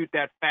execute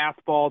that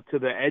fastball to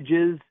the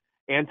edges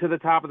and to the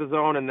top of the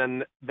zone, and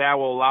then that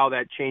will allow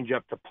that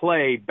changeup to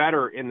play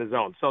better in the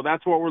zone. So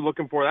that's what we're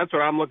looking for. That's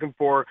what I'm looking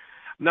for.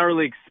 I'm not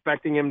really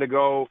expecting him to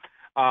go,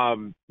 a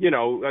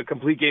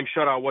complete game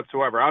shutout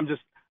whatsoever. I'm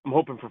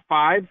hoping for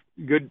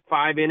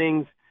 5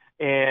 innings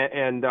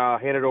and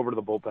hand it over to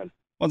the bullpen.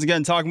 Once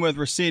again, talking with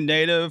Racine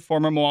native,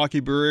 former Milwaukee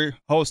Brewer,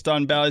 host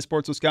on Bally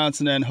Sports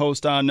Wisconsin, and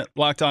host on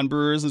Locked On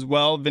Brewers as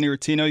well, Vinny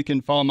Rottino. You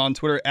can follow him on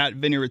Twitter at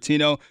Vinny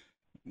Rottino.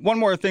 One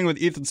more thing with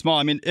Ethan Small.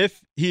 I mean,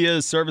 if he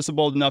is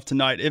serviceable enough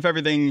tonight, if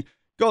everything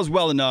goes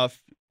well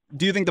enough,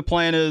 do you think the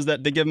plan is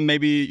that they give him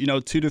maybe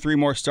 2 to 3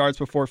 more starts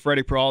before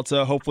Freddie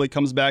Peralta hopefully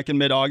comes back in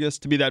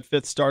mid-August to be that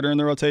 5th starter in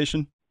the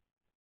rotation?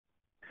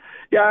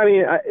 Yeah, I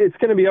mean, it's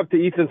going to be up to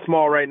Ethan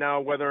Small right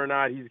now whether or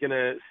not he's going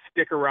to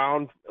stick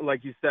around,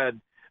 like you said,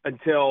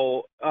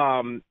 until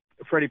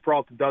Freddie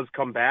Peralta does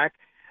come back.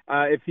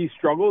 If he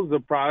struggles, they'll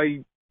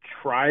probably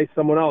try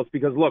someone else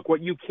because, look,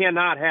 what you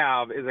cannot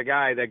have is a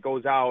guy that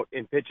goes out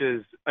and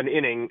pitches an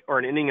inning or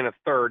an inning and a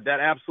third. That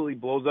absolutely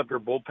blows up your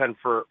bullpen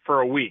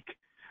for a week,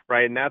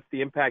 right? And that's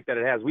the impact that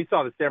it has. We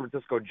saw the San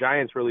Francisco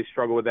Giants really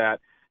struggle with that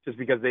just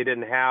because they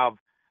didn't have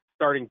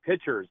starting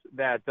pitchers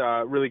that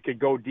really could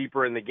go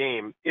deeper in the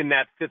game in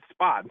that 5th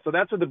spot. So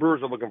that's what the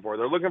Brewers are looking for.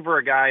 They're looking for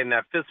a guy in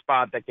that 5th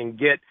spot that can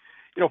get,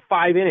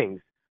 5 innings,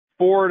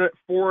 4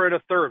 and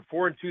a third,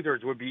 4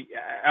 2/3 would be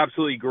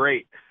absolutely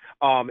great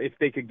if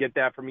they could get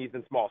that from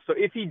Ethan Small. So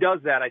if he does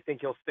that, I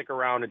think he'll stick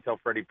around until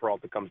Freddie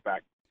Peralta comes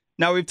back.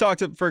 Now, we've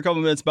talked for a couple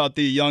of minutes about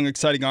the young,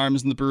 exciting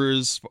arms in the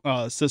Brewers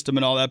system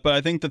and all that, but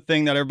I think the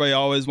thing that everybody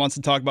always wants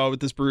to talk about with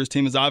this Brewers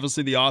team is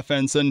obviously the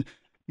offense. And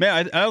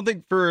man, I don't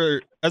think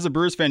as a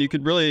Brewers fan, you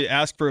could really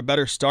ask for a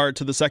better start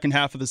to the second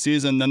half of the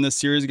season than this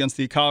series against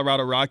the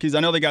Colorado Rockies. I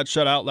know they got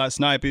shut out last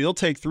night, but you'll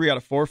take 3 out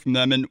of 4 from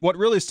them. And what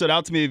really stood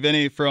out to me,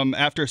 Vinny, from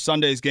after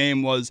Sunday's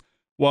game was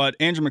what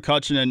Andrew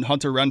McCutchen and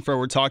Hunter Renfroe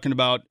were talking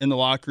about in the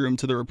locker room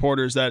to the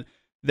reporters, that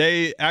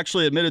they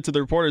actually admitted to the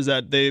reporters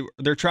that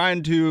they're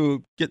trying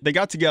to they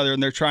got together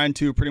and they're trying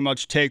to pretty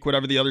much take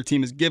whatever the other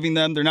team is giving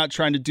them. They're not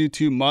trying to do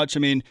too much. I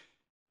mean,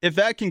 if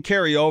that can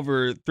carry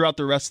over throughout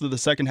the rest of the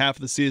second half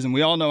of the season,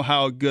 we all know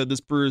how good this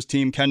Brewers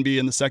team can be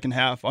in the second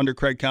half under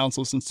Craig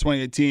Counsell since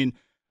 2018.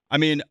 I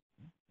mean,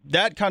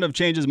 that kind of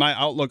changes my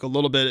outlook a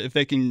little bit if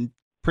they can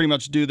pretty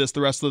much do this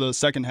the rest of the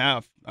second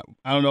half.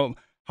 I don't know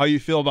how you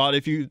feel about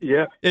it.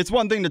 It's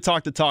one thing to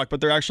talk,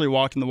 but they're actually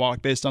walking the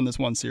walk based on this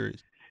one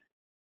series.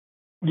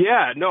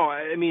 Yeah, no,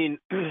 I mean,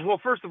 well,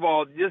 first of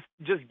all, just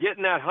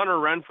getting that Hunter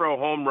Renfroe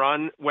home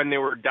run when they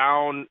were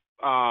down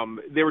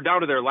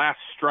to their last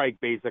strike,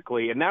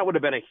 basically, and that would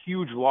have been a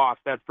huge loss,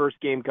 that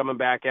first game coming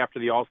back after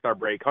the All-Star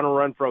break. Hunter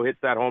Renfroe hits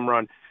that home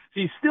run.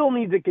 So you still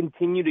need to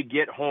continue to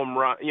get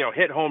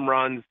hit home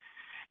runs.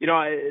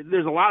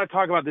 There's a lot of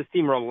talk about this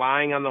team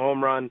relying on the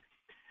home run.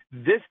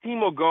 This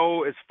team will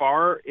go as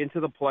far into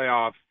the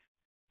playoffs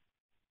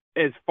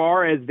as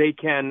far as they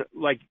can,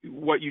 like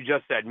what you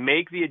just said,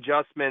 make the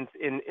adjustments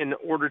in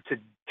order to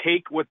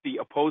take what the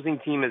opposing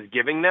team is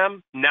giving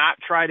them, not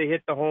try to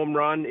hit the home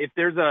run. If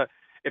there's a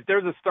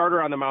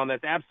starter on the mound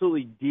that's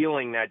absolutely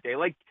dealing that day,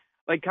 like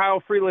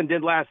Kyle Freeland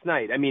did last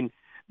night, I mean,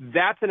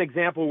 that's an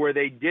example where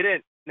they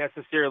didn't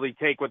necessarily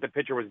take what the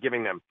pitcher was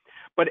giving them.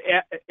 But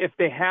if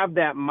they have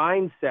that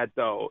mindset,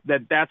 though,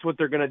 that's what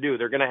they're going to do.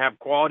 They're going to have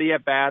quality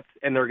at bats,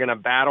 and they're going to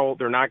battle.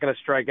 They're not going to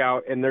strike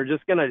out, and they're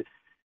just going to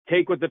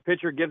take what the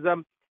pitcher gives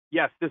them.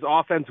 Yes, this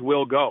offense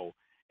will go,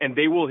 and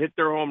they will hit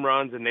their home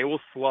runs, and they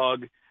will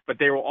slug, but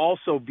they will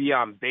also be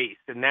on base,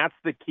 and that's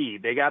the key.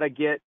 They got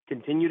to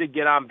continue to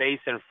get on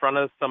base in front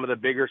of some of the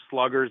bigger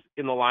sluggers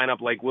in the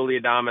lineup, like Willie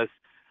Adames,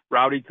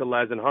 Rowdy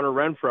Tellez, and Hunter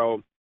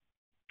Renfroe,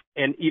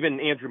 and even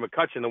Andrew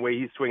McCutchen, the way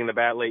he's swinging the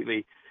bat lately.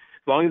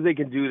 As long as they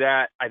can do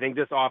that, I think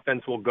this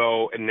offense will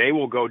go, and they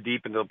will go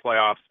deep into the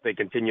playoffs if they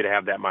continue to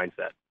have that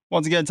mindset.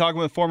 Once again, talking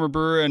with former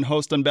Brewer and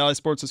host on Bally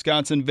Sports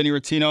Wisconsin, Vinny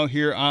Rottino,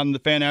 here on the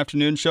Fan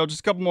Afternoon Show.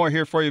 Just a couple more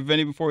here for you,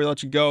 Vinny, before we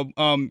let you go.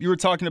 You were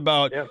talking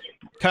about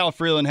Kyle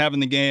Freeland having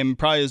the game,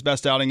 probably his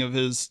best outing of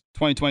his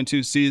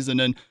 2022 season.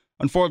 And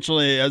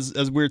unfortunately, as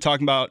we were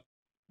talking about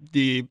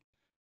the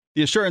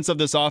assurance of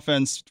this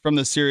offense from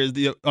this series,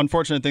 the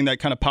unfortunate thing that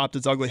kind of popped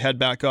its ugly head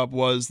back up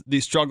was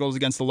the struggles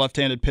against the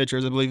left-handed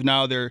pitchers. I believe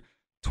now they're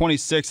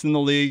 26th in the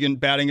league in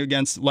batting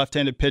against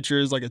left-handed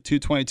pitchers, like a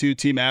 .222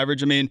 team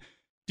average. I mean,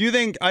 do you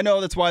think, I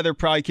know that's why they're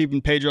probably keeping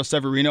Pedro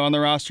Severino on the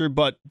roster,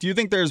 but do you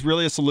think there's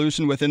really a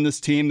solution within this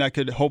team that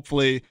could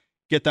hopefully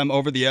get them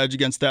over the edge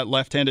against that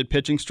left-handed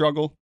pitching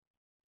struggle?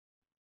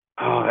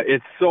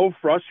 It's so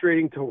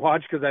frustrating to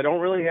watch because I don't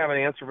really have an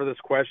answer for this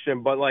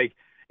question, but like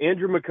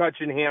Andrew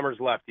McCutchen hammers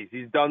lefties.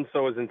 He's done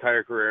so his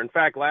entire career. In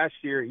fact, last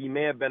year he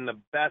may have been the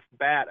best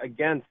bat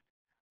against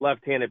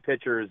left-handed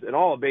pitchers in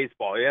all of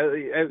baseball.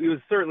 He was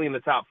certainly in the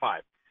top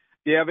 5.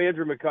 You have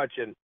Andrew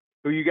McCutchen,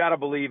 who you got to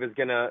believe is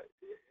going to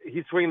 –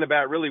 he's swinging the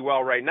bat really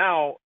well right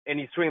now, and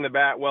he's swinging the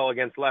bat well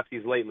against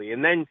lefties lately.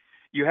 And then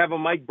you have a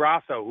Mike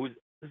Brasso, who's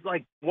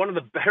like one of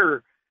the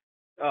better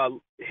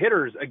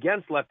hitters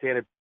against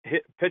left-handed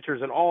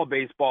pitchers in all of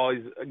baseball.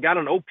 He's got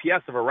an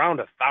OPS of around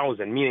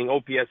 1,000, meaning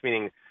OPS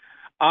meaning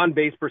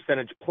on-base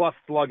percentage plus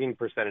slugging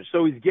percentage.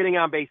 So he's getting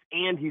on base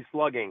and he's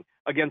slugging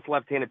against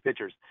left-handed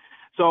pitchers.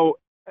 So,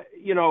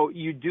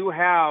 you do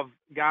have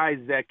guys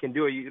that can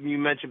do it. You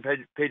mentioned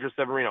Pedro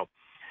Severino.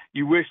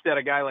 You wish that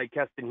a guy like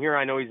Keston here,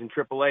 I know he's in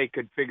AAA,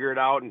 could figure it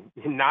out and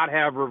not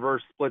have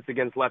reverse splits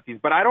against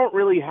lefties. But I don't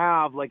really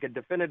have like a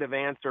definitive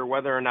answer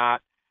whether or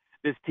not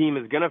this team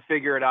is going to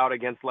figure it out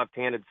against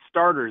left-handed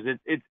starters.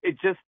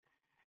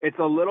 It's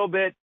a little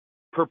bit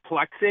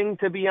perplexing,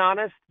 to be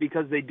honest,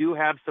 because they do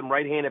have some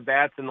right-handed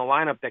bats in the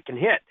lineup that can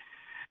hit.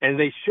 And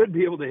they should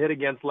be able to hit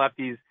against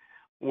lefties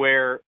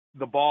where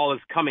the ball is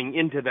coming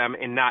into them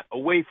and not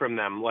away from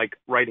them, like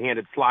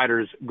right-handed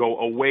sliders go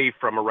away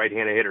from a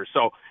right-handed hitter.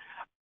 So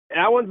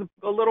that one's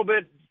a little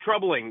bit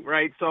troubling,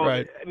 right?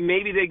 So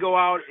maybe they go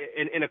out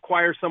and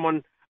acquire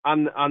someone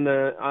on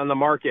the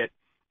market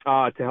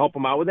to help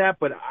them out with that.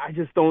 But I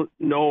just don't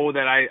know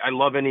that I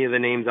love any of the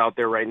names out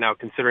there right now,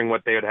 considering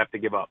what they would have to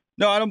give up.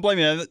 No, I don't blame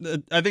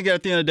you. I think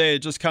at the end of the day, it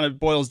just kind of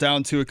boils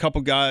down to a couple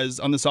guys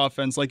on this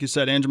offense. Like you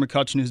said, Andrew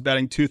McCutchen, who's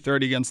batting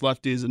 .230 against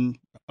lefties, and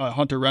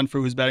Hunter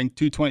Renfroe, who's batting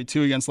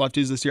 .222 against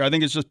lefties this year. I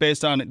think it's just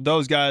based on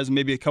those guys, and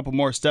maybe a couple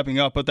more stepping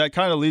up. But that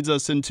kind of leads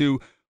us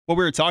into what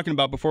we were talking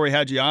about before we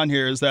had you on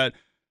here, is that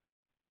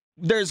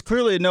there's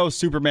clearly no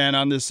Superman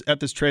at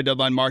this trade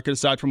deadline market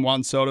aside from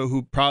Juan Soto,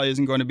 who probably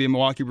isn't going to be a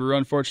Milwaukee Brewer,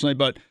 unfortunately.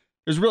 But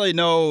there's really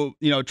no,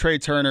 Trey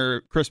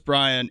Turner, Chris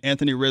Bryant,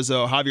 Anthony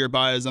Rizzo, Javier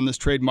Baez on this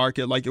trade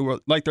market like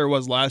there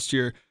was last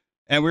year.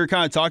 And we were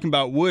kind of talking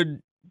about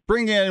would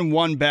bring in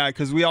one back,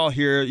 because we all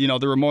hear,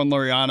 the Ramon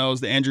Laureanos,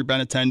 the Andrew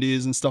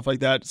Benintendis and stuff like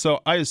that. So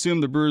I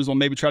assume the Brewers will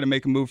maybe try to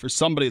make a move for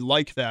somebody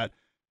like that.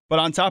 But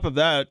on top of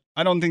that,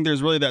 I don't think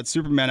there's really that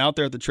Superman out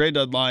there at the trade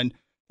deadline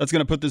that's going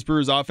to put this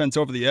Brewers offense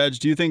over the edge.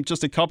 Do you think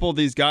just a couple of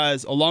these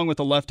guys, along with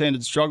the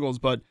left-handed struggles,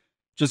 but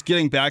just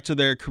getting back to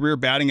their career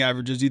batting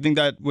averages, do you think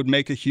that would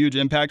make a huge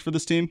impact for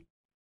this team?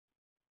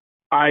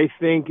 I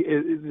think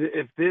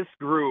if this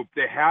group,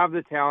 they have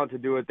the talent to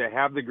do it, they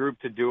have the group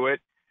to do it,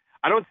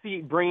 I don't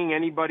see bringing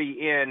anybody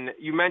in.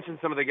 You mentioned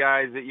some of the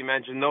guys that you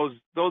mentioned;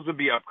 those would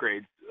be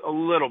upgrades a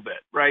little bit,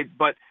 right?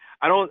 But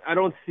I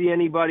don't see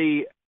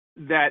anybody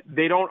that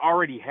they don't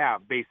already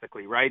have,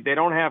 basically, right? They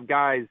don't have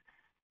guys.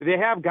 They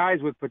have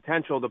guys with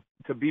potential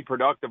to be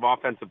productive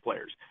offensive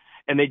players,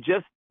 and they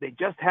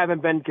just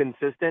haven't been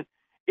consistent.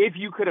 If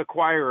you could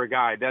acquire a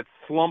guy that's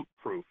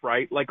slump-proof,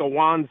 right, like a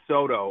Juan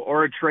Soto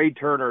or a Trey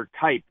Turner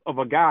type of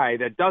a guy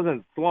that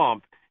doesn't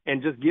slump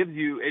and just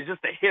is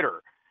just a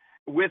hitter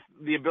with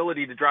the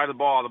ability to drive the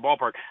ball out of the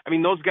ballpark. I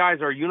mean, those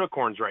guys are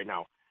unicorns right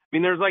now. I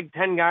mean, there's like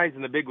 10 guys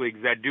in the big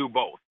leagues that do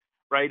both,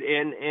 right?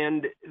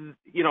 And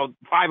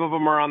 5 of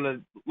them are on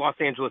the Los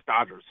Angeles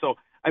Dodgers. So,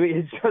 I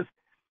mean,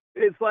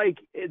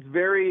 it's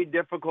very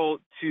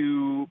difficult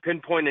to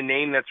pinpoint a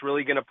name that's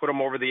really going to put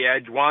them over the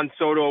edge. Juan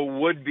Soto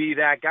would be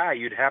that guy.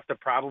 You'd have to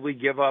probably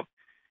give up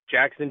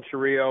Jackson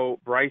Chourio,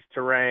 Bryce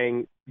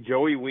Terang,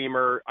 Joey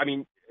Wiemer. I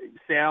mean,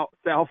 Sal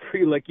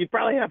Frelick. You'd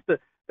probably have to.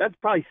 That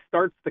probably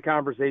starts the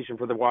conversation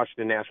for the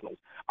Washington Nationals.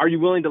 Are you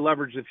willing to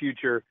leverage the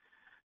future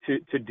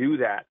to do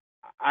that?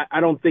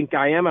 I don't think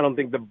I am. I don't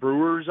think the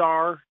Brewers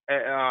are.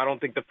 I don't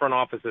think the front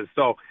office is.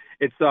 So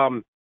it's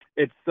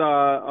it's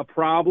a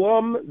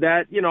problem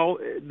that,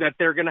 that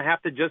they're going to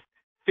have to just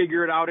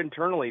figure it out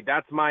internally.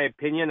 That's my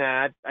opinion,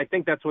 and I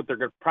think that's what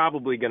they're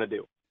probably going to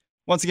do.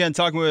 Once again,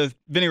 talking with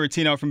Vinny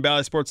Rottino from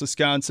Bally Sports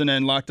Wisconsin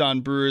and Locked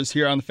On Brewers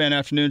here on the Fan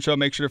Afternoon Show.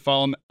 Make sure to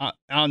follow him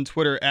on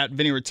Twitter at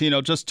Vinny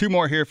Rottino. Just two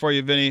more here for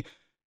you, Vinny.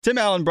 Tim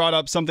Allen brought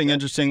up something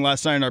interesting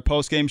last night in our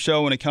postgame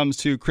show when it comes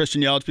to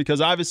Christian Yelich,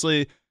 because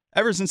obviously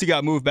ever since he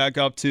got moved back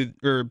into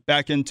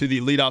the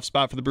leadoff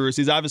spot for the Brewers,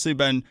 he's obviously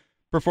been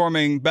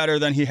performing better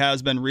than he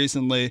has been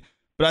recently.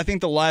 But I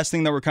think the last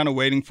thing that we're kind of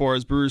waiting for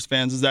as Brewers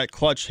fans is that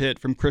clutch hit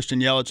from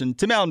Christian Yelich. And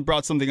Tim Allen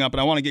brought something up, and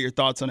I want to get your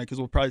thoughts on it because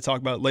we'll probably talk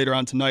about it later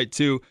on tonight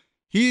too.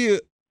 He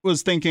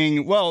was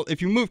thinking, well,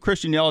 if you move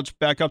Christian Yelich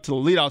back up to the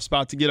leadoff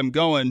spot to get him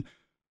going,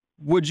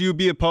 would you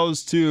be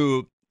opposed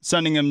to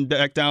sending him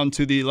back down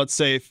to the, let's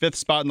say, 5th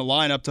spot in the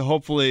lineup to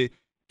hopefully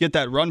get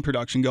that run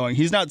production going?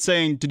 He's not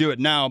saying to do it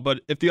now,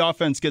 but if the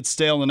offense gets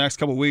stale in the next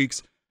couple of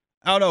weeks,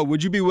 I don't know,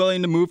 would you be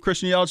willing to move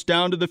Christian Yelich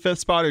down to the 5th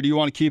spot, or do you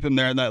want to keep him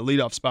there in that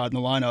leadoff spot in the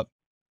lineup?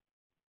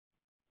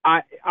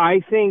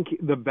 I think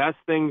the best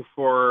thing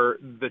for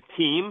the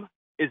team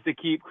is to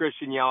keep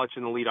Christian Yelich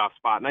in the leadoff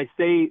spot. And I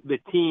say the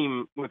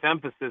team with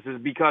emphasis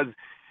is because,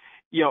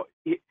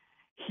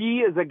 he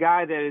is a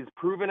guy that is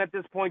proven at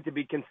this point to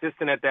be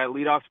consistent at that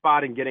leadoff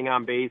spot and getting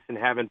on base and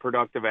having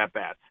productive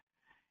at-bats.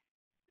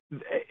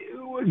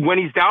 When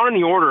he's down in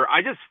the order,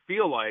 I just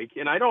feel like,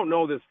 and I don't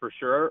know this for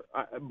sure,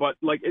 but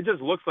it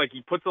just looks like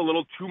he puts a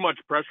little too much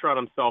pressure on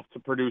himself to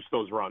produce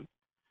those runs,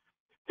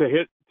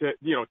 to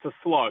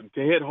slug,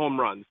 to hit home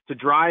runs, to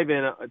drive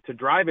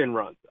in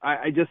runs.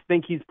 I just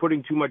think he's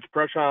putting too much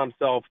pressure on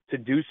himself to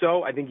do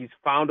so. I think he's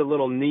found a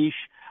little niche.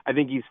 I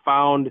think he's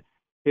found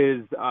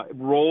his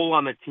role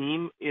on the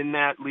team in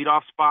that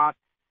leadoff spot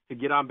to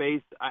get on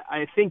base.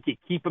 I think you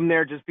keep him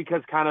there just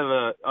because kind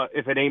of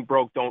if it ain't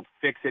broke, don't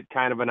fix it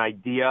kind of an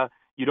idea.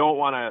 You don't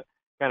want to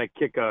kind of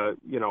kick a,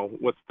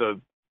 what's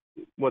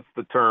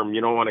the term?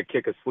 You don't want to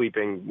kick a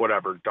sleeping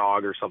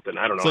dog or something.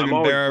 I don't know.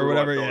 Sleeping bear or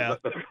whatever. Yeah.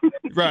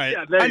 Right.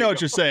 Yeah, I know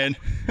what you're saying.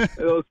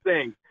 Those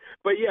things.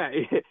 But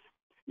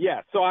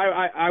yeah. So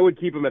I would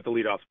keep him at the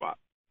leadoff spot.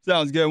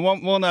 Sounds good.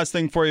 One last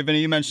thing for you, Vinny.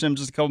 You mentioned him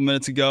just a couple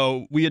minutes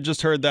ago. We had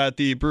just heard that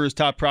the Brewers'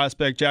 top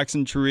prospect,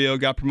 Jackson Chourio,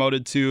 got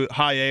promoted to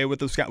High A with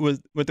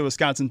the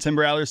Wisconsin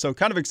Timber Rattlers. So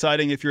kind of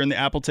exciting if you're in the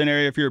Appleton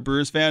area, if you're a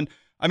Brewers fan.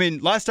 I mean,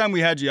 last time we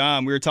had you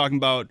on, we were talking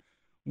about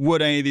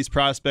would any of these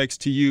prospects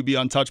to you be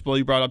untouchable.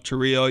 You brought up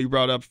Chourio, you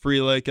brought up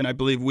Frelick, and I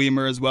believe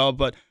Weimer as well.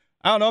 But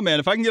I don't know, man.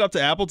 If I can get up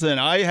to Appleton,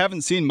 I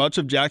haven't seen much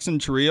of Jackson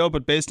Chourio,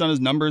 but based on his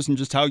numbers and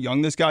just how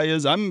young this guy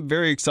is, I'm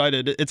very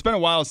excited. It's been a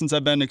while since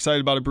I've been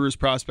excited about a Brewers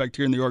prospect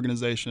here in the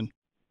organization.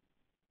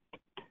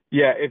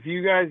 Yeah, if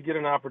you guys get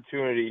an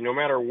opportunity, no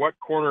matter what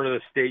corner of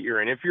the state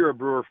you're in, if you're a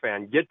Brewer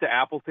fan, get to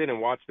Appleton and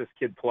watch this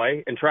kid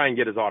play and try and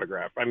get his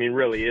autograph. I mean,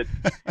 really,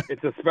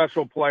 it's a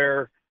special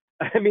player.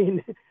 I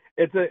mean,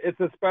 it's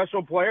a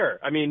special player.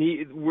 I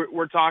mean,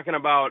 we're talking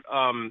about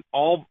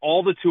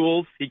all the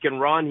tools. He can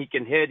run, he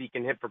can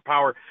hit for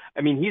power.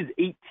 I mean,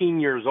 he's 18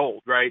 years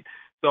old, right?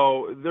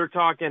 So they're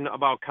talking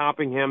about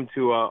comping him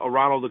to a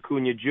Ronald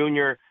Acuna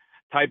Jr.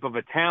 type of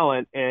a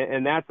talent,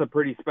 and that's a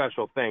pretty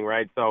special thing,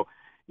 right? So,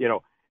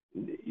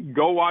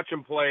 go watch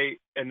him play,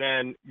 and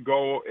then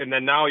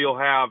now you'll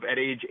have at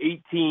age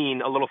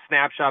 18 a little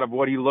snapshot of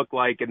what he looked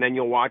like, and then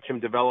you'll watch him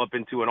develop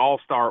into an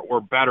all-star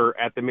or better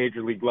at the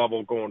major league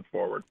level going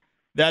forward.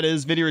 That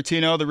is Vinny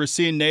Rottino, the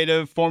Racine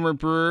native, former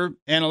Brewer,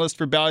 analyst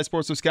for Bally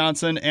Sports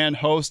Wisconsin, and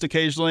host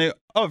occasionally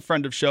of a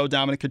friend of show,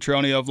 Dominic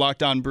Catroni of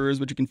Locked On Brewers,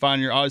 which you can find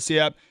in your Odyssey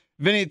app.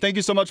 Vinny, thank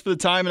you so much for the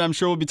time, and I'm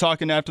sure we'll be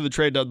talking after the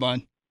trade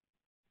deadline.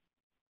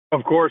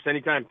 Of course,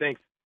 anytime. Thanks.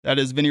 That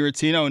is Vinny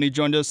Rottino, and he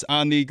joined us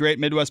on the Great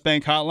Midwest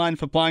Bank hotline.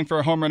 If applying for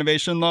a home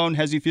renovation loan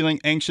has you feeling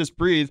anxious,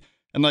 breathe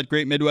and let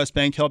Great Midwest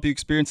Bank help you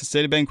experience a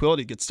state of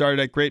tranquility. Get started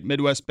at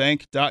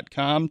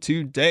greatmidwestbank.com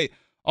today.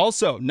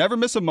 Also, never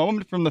miss a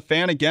moment from the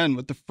Fan again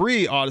with the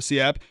free Odyssey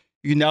app.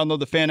 You can download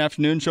the Fan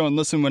Afternoon Show and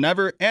listen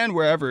whenever and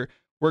wherever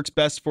works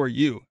best for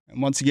you.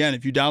 And once again,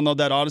 if you download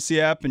that Odyssey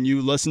app and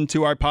you listen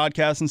to our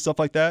podcast and stuff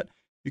like that,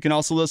 you can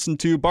also listen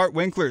to Bart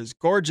Winkler's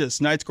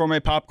gorgeous Knight's Gourmet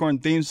Popcorn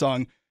theme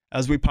song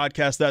as we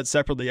podcast that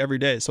separately every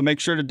day. So make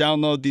sure to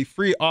download the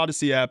free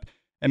Odyssey app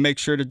and make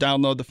sure to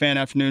download the Fan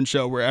Afternoon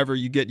Show wherever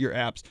you get your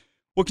apps.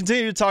 We'll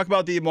continue to talk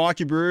about the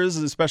Milwaukee Brewers,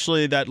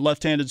 especially that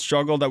left-handed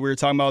struggle that we were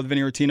talking about with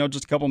Vinny Rottino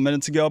just a couple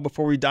minutes ago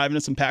before we dive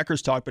into some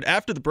Packers talk. But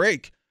after the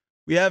break,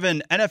 we have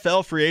an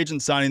NFL free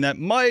agent signing that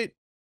might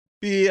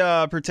be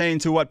pertaining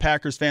to what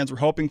Packers fans were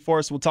hoping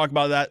for. So we'll talk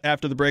about that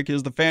after the break. It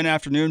is the Fan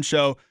Afternoon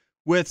Show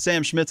with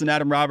Sam Schmitz and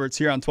Adam Roberts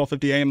here on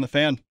 1250 AM The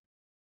Fan.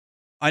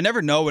 I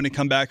never know when to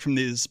come back from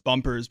these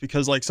bumpers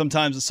because,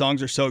 sometimes the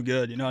songs are so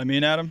good. You know what I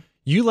mean, Adam?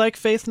 You like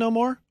Faith No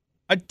More?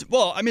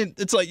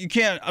 It's like you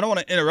can't. I don't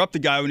want to interrupt the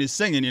guy when he's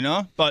singing,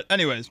 But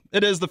anyways,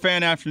 it is the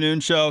Fan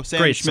Afternoon Show.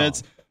 Sam Great Schmitz,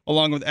 song.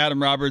 along with Adam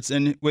Roberts,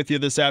 in with you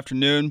this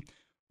afternoon.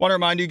 Want to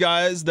remind you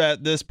guys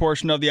that this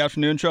portion of the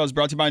afternoon show is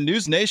brought to you by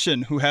News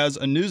Nation, who has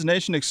a News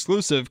Nation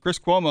exclusive. Chris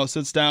Cuomo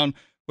sits down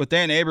with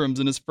Dan Abrams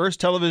in his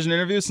first television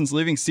interview since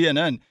leaving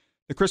CNN.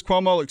 The Chris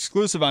Cuomo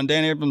exclusive on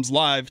Dan Abrams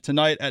Live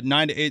tonight at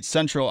 9 to 8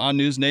 Central on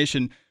News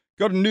Nation.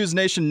 Go to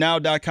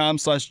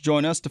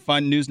newsnationnow.com/join us to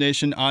find News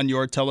Nation on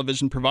your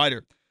television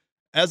provider.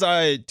 As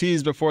I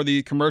teased before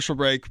the commercial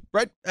break,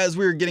 right as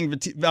we were getting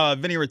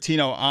Vinny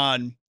Rottino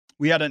on,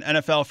 we had an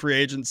NFL free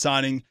agent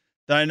signing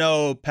that I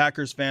know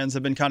Packers fans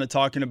have been kind of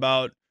talking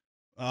about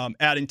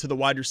adding to the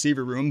wide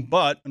receiver room,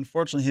 but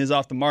unfortunately he is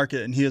off the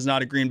market and he is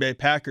not a Green Bay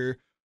Packer.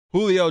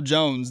 Julio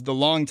Jones, the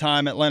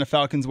longtime Atlanta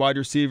Falcons wide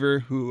receiver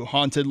who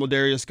haunted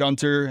Ladarius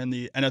Gunter in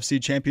the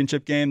NFC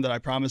Championship game that I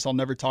promise I'll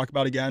never talk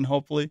about again,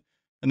 hopefully,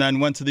 and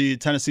then went to the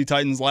Tennessee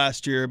Titans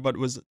last year, but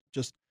was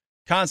just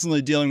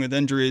constantly dealing with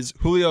injuries.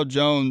 Julio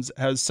Jones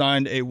has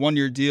signed a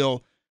one-year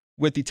deal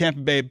with the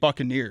Tampa Bay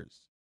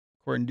Buccaneers,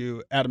 according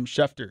to Adam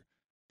Schefter.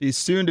 The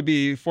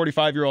soon-to-be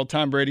 45-year-old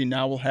Tom Brady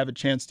now will have a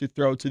chance to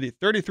throw to the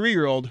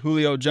 33-year-old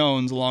Julio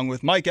Jones, along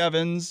with Mike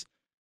Evans.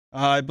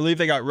 I believe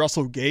they got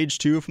Russell Gage,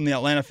 too, from the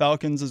Atlanta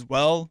Falcons as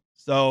well.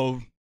 So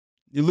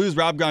you lose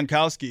Rob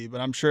Gronkowski, but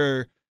I'm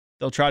sure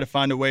they'll try to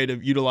find a way to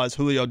utilize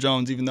Julio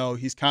Jones, even though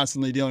he's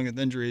constantly dealing with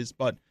injuries.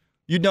 But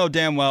you know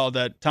damn well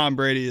that Tom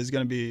Brady is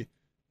going to be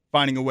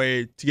finding a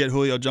way to get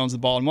Julio Jones the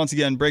ball. And once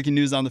again, breaking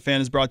news on The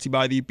Fan is brought to you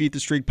by the Beat the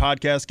Streak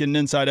podcast. Get an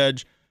inside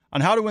edge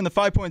on how to win the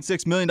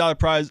 $5.6 million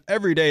prize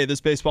every day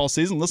this baseball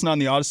season. Listen on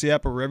the Odyssey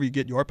app or wherever you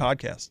get your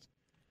podcasts.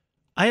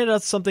 I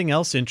had something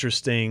else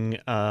interesting,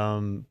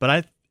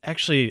 but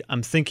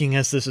I'm thinking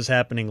as this is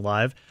happening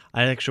live,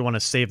 I actually want to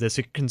save this.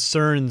 It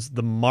concerns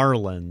the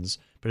Marlins,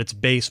 but it's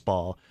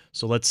baseball.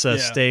 So let's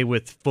stay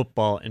with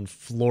football in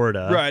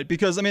Florida. Right,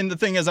 because, I mean, the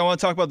thing is, I want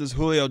to talk about this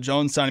Julio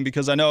Jones signing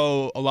because I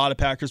know a lot of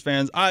Packers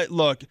fans. I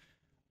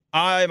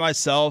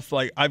myself,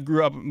 I've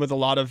grew up with a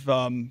lot of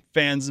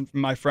fans in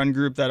my friend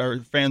group that are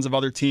fans of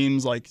other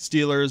teams like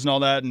Steelers and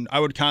all that, and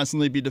I would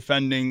constantly be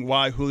defending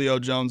why Julio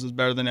Jones was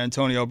better than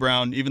Antonio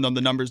Brown, even though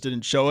the numbers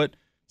didn't show it.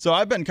 So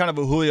I've been kind of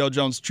a Julio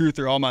Jones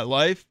truther all my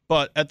life,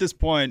 but at this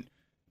point,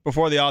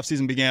 before the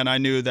offseason began, I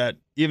knew that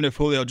even if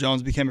Julio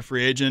Jones became a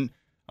free agent,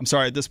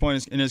 at this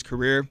point in his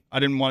career, I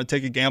didn't want to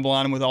take a gamble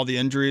on him with all the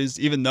injuries,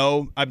 even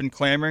though I've been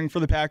clamoring for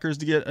the Packers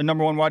to get a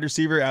number one wide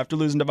receiver after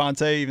losing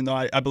Devontae, even though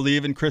I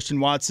believe in Christian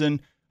Watson,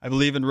 I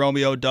believe in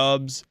Romeo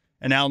Doubs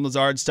and Alan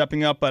Lazard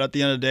stepping up, but at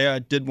the end of the day, I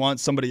did want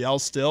somebody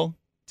else still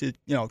to,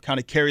 kind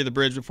of carry the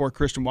bridge before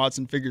Christian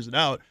Watson figures it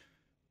out.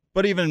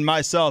 But even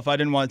myself, I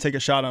didn't want to take a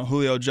shot on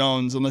Julio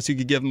Jones unless you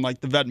could give him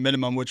the vet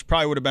minimum, which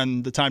probably would have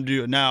been the time to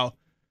do it now.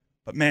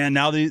 But man,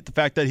 now the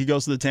fact that he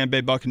goes to the Tampa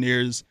Bay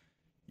Buccaneers,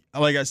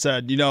 like I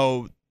said,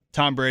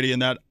 Tom Brady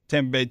and that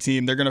Tampa Bay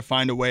team, they're going to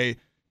find a way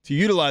to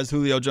utilize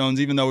Julio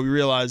Jones, even though we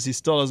realize he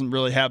still doesn't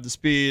really have the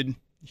speed.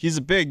 He's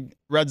a big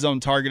red zone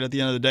target at the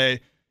end of the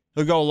day.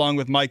 He'll go along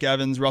with Mike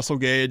Evans, Russell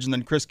Gage, and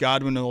then Chris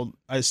Godwin will,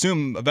 I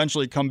assume,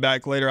 eventually come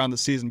back later on the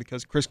season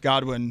because Chris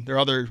Godwin, their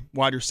other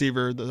wide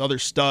receiver, the other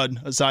stud,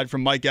 aside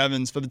from Mike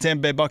Evans for the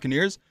Tampa Bay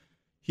Buccaneers,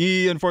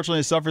 he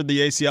unfortunately suffered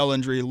the ACL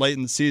injury late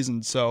in the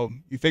season, so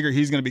you figure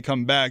he's going to be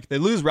coming back. They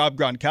lose Rob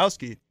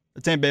Gronkowski,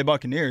 the Tampa Bay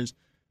Buccaneers,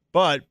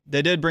 but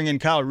they did bring in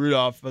Kyle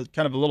Rudolph,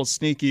 kind of a little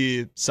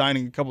sneaky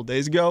signing a couple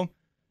days ago.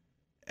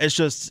 It's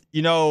just,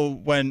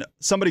 when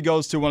somebody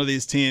goes to one of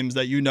these teams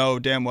that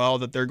damn well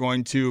that they're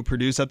going to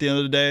produce at the end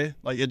of the day,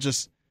 it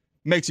just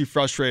makes you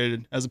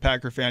frustrated as a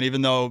Packer fan,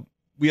 even though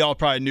we all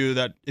probably knew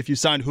that if you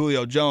signed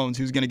Julio Jones,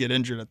 he was going to get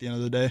injured at the end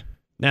of the day.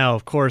 Now,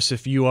 of course,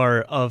 if you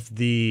are of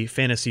the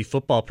fantasy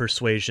football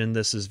persuasion,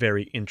 this is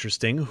very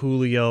interesting.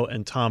 Julio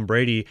and Tom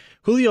Brady.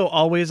 Julio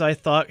always, I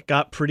thought,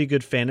 got pretty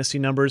good fantasy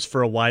numbers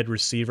for a wide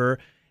receiver.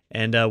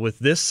 And with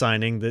this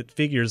signing, that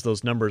figures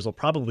those numbers will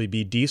probably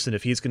be decent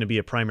if he's going to be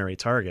a primary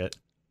target.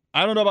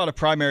 I don't know about a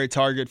primary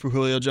target for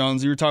Julio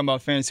Jones. You were talking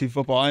about fantasy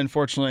football. I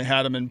unfortunately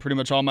had him in pretty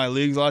much all my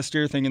leagues last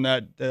year, thinking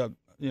that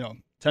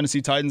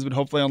Tennessee Titans would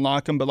hopefully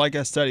unlock him. But like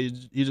I said,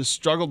 he just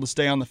struggled to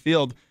stay on the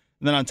field.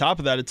 And then on top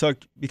of that, it took,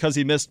 because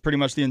he missed pretty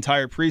much the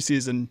entire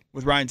preseason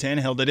with Ryan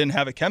Tannehill, they didn't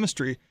have a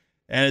chemistry.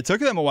 And it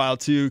took them a while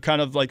to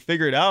kind of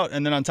figure it out.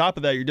 And then on top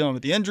of that, you're dealing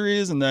with the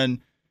injuries. And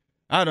then,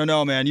 I don't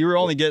know, man, you were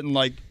only getting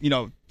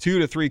 2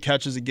 to 3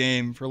 catches a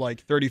game for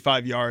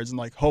 35 yards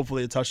and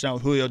hopefully a touchdown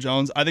with Julio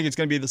Jones. I think it's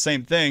going to be the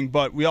same thing,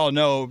 but we all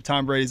know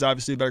Tom Brady's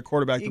obviously a better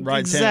quarterback than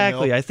Ryan Tannehill.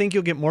 Exactly. I think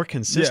you'll get more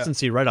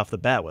consistency right off the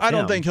bat with him. I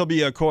don't think he'll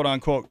be a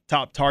quote-unquote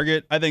top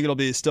target. I think it'll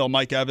be still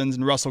Mike Evans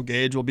and Russell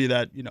Gage will be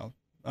that,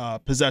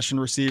 possession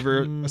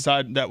receiver,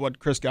 aside that what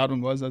Chris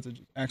Godwin was. That's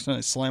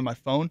accidentally slammed my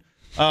phone.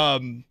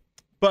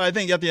 But I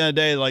think at the end of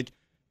the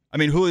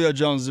day, Julio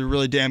Jones is a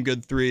really damn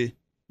good 3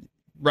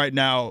 right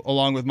now,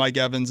 along with Mike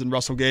Evans and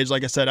Russell Gage.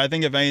 Like I said, I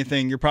think if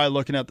anything, you're probably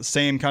looking at the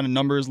same kind of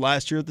numbers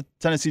last year at the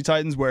Tennessee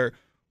Titans, where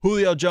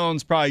Julio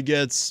Jones probably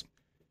gets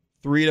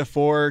 3 to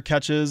 4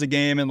 catches a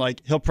game, and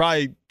he'll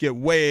probably get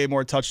way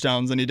more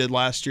touchdowns than he did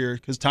last year,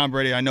 because Tom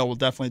Brady, I know, will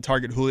definitely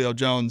target Julio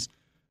Jones.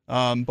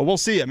 But we'll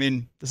see.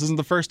 This isn't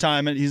the first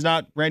time, and he's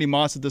not Randy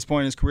Moss at this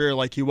point in his career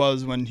like he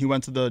was when he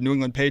went to the New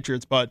England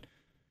Patriots, but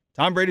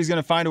Tom Brady's going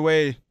to find a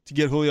way to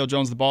get Julio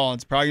Jones the ball, and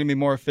it's probably going to be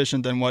more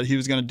efficient than what he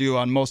was going to do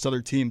on most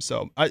other teams.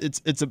 So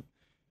it's a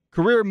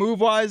career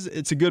move-wise,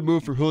 it's a good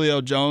move for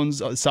Julio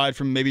Jones, aside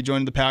from maybe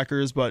joining the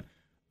Packers. But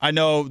I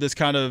know this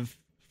kind of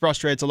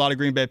frustrates a lot of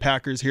Green Bay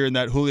Packers hearing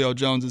that Julio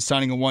Jones is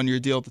signing a one-year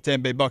deal with the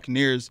Tampa Bay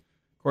Buccaneers,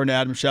 according to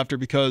Adam Schefter,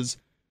 because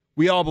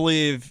we all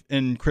believe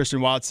in Christian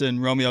Watson,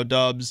 Romeo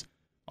Doubs,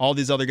 all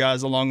these other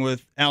guys, along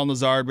with Al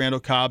Lazard, Randall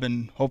Cobb,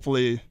 and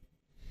hopefully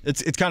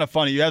it's kind of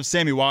funny. You have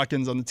Sammy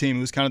Watkins on the team,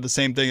 who's kind of the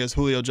same thing as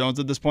Julio Jones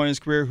at this point in his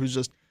career, who's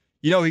just,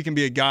 he can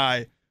be a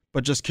guy,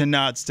 but just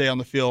cannot stay on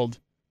the field.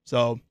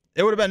 So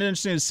it would have been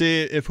interesting to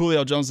see if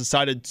Julio Jones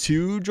decided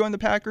to join the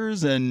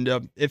Packers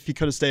and if he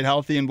could have stayed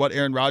healthy and what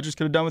Aaron Rodgers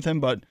could have done with him.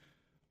 But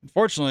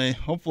unfortunately,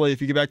 hopefully, if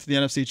you get back to the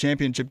NFC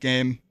Championship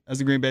game as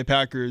the Green Bay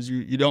Packers,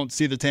 you don't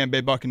see the Tampa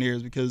Bay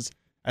Buccaneers, because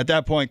at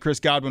that point, Chris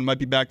Godwin might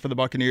be back for the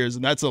Buccaneers,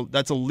 and that's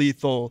a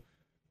lethal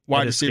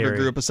wide receiver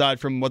group aside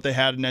from what they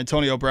had in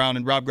Antonio Brown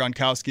and Rob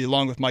Gronkowski,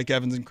 along with Mike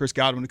Evans and Chris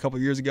Godwin a couple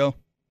years ago.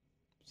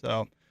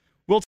 So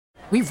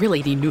we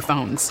really need new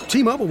phones.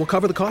 T-Mobile will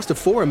cover the cost of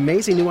 4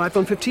 amazing new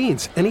iPhone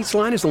 15s, and each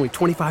line is only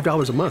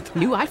 $25 a month.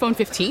 New iPhone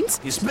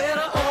 15s? It's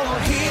better over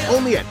here.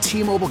 Only at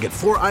T-Mobile, get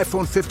 4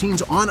 iPhone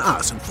 15s on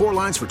us and 4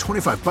 lines for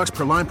 $25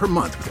 per line per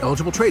month with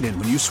eligible trade-in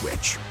when you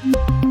switch.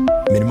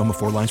 Minimum of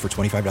 4 lines for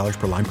 $25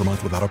 per line per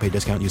month with autopay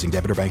discount using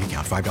debit or bank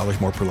account.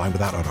 $5 more per line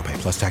without autopay,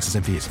 plus taxes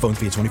and fees. Phone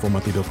fee at 24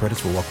 monthly bill credits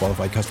for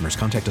well-qualified customers.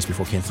 Contact us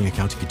before canceling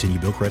account to continue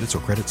bill credits or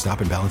credit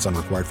stop and balance on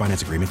required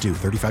finance agreement due.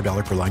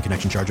 $35 per line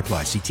connection charge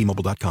applies. See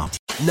T-Mobile.com.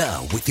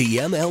 Now, with the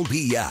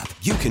MLB app,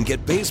 you can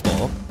get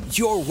baseball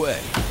your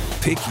way.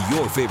 Pick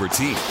your favorite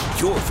team,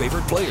 your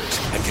favorite players,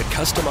 and get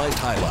customized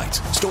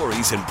highlights,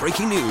 stories, and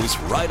breaking news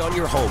right on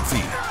your home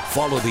feed.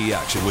 Follow the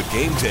action with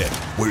Game Day,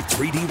 where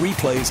 3D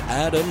replays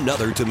add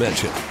another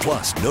dimension.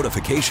 Plus,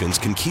 notifications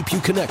can keep you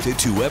connected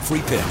to every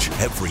pitch,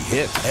 every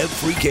hit,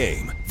 every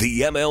game.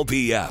 The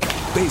MLB app.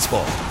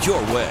 Baseball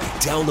your way.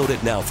 Download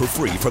it now for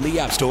free from the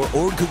App Store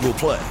or Google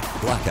Play.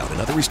 Blackout and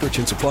other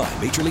restrictions apply.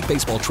 Major League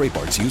Baseball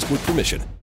trademarks used with permission.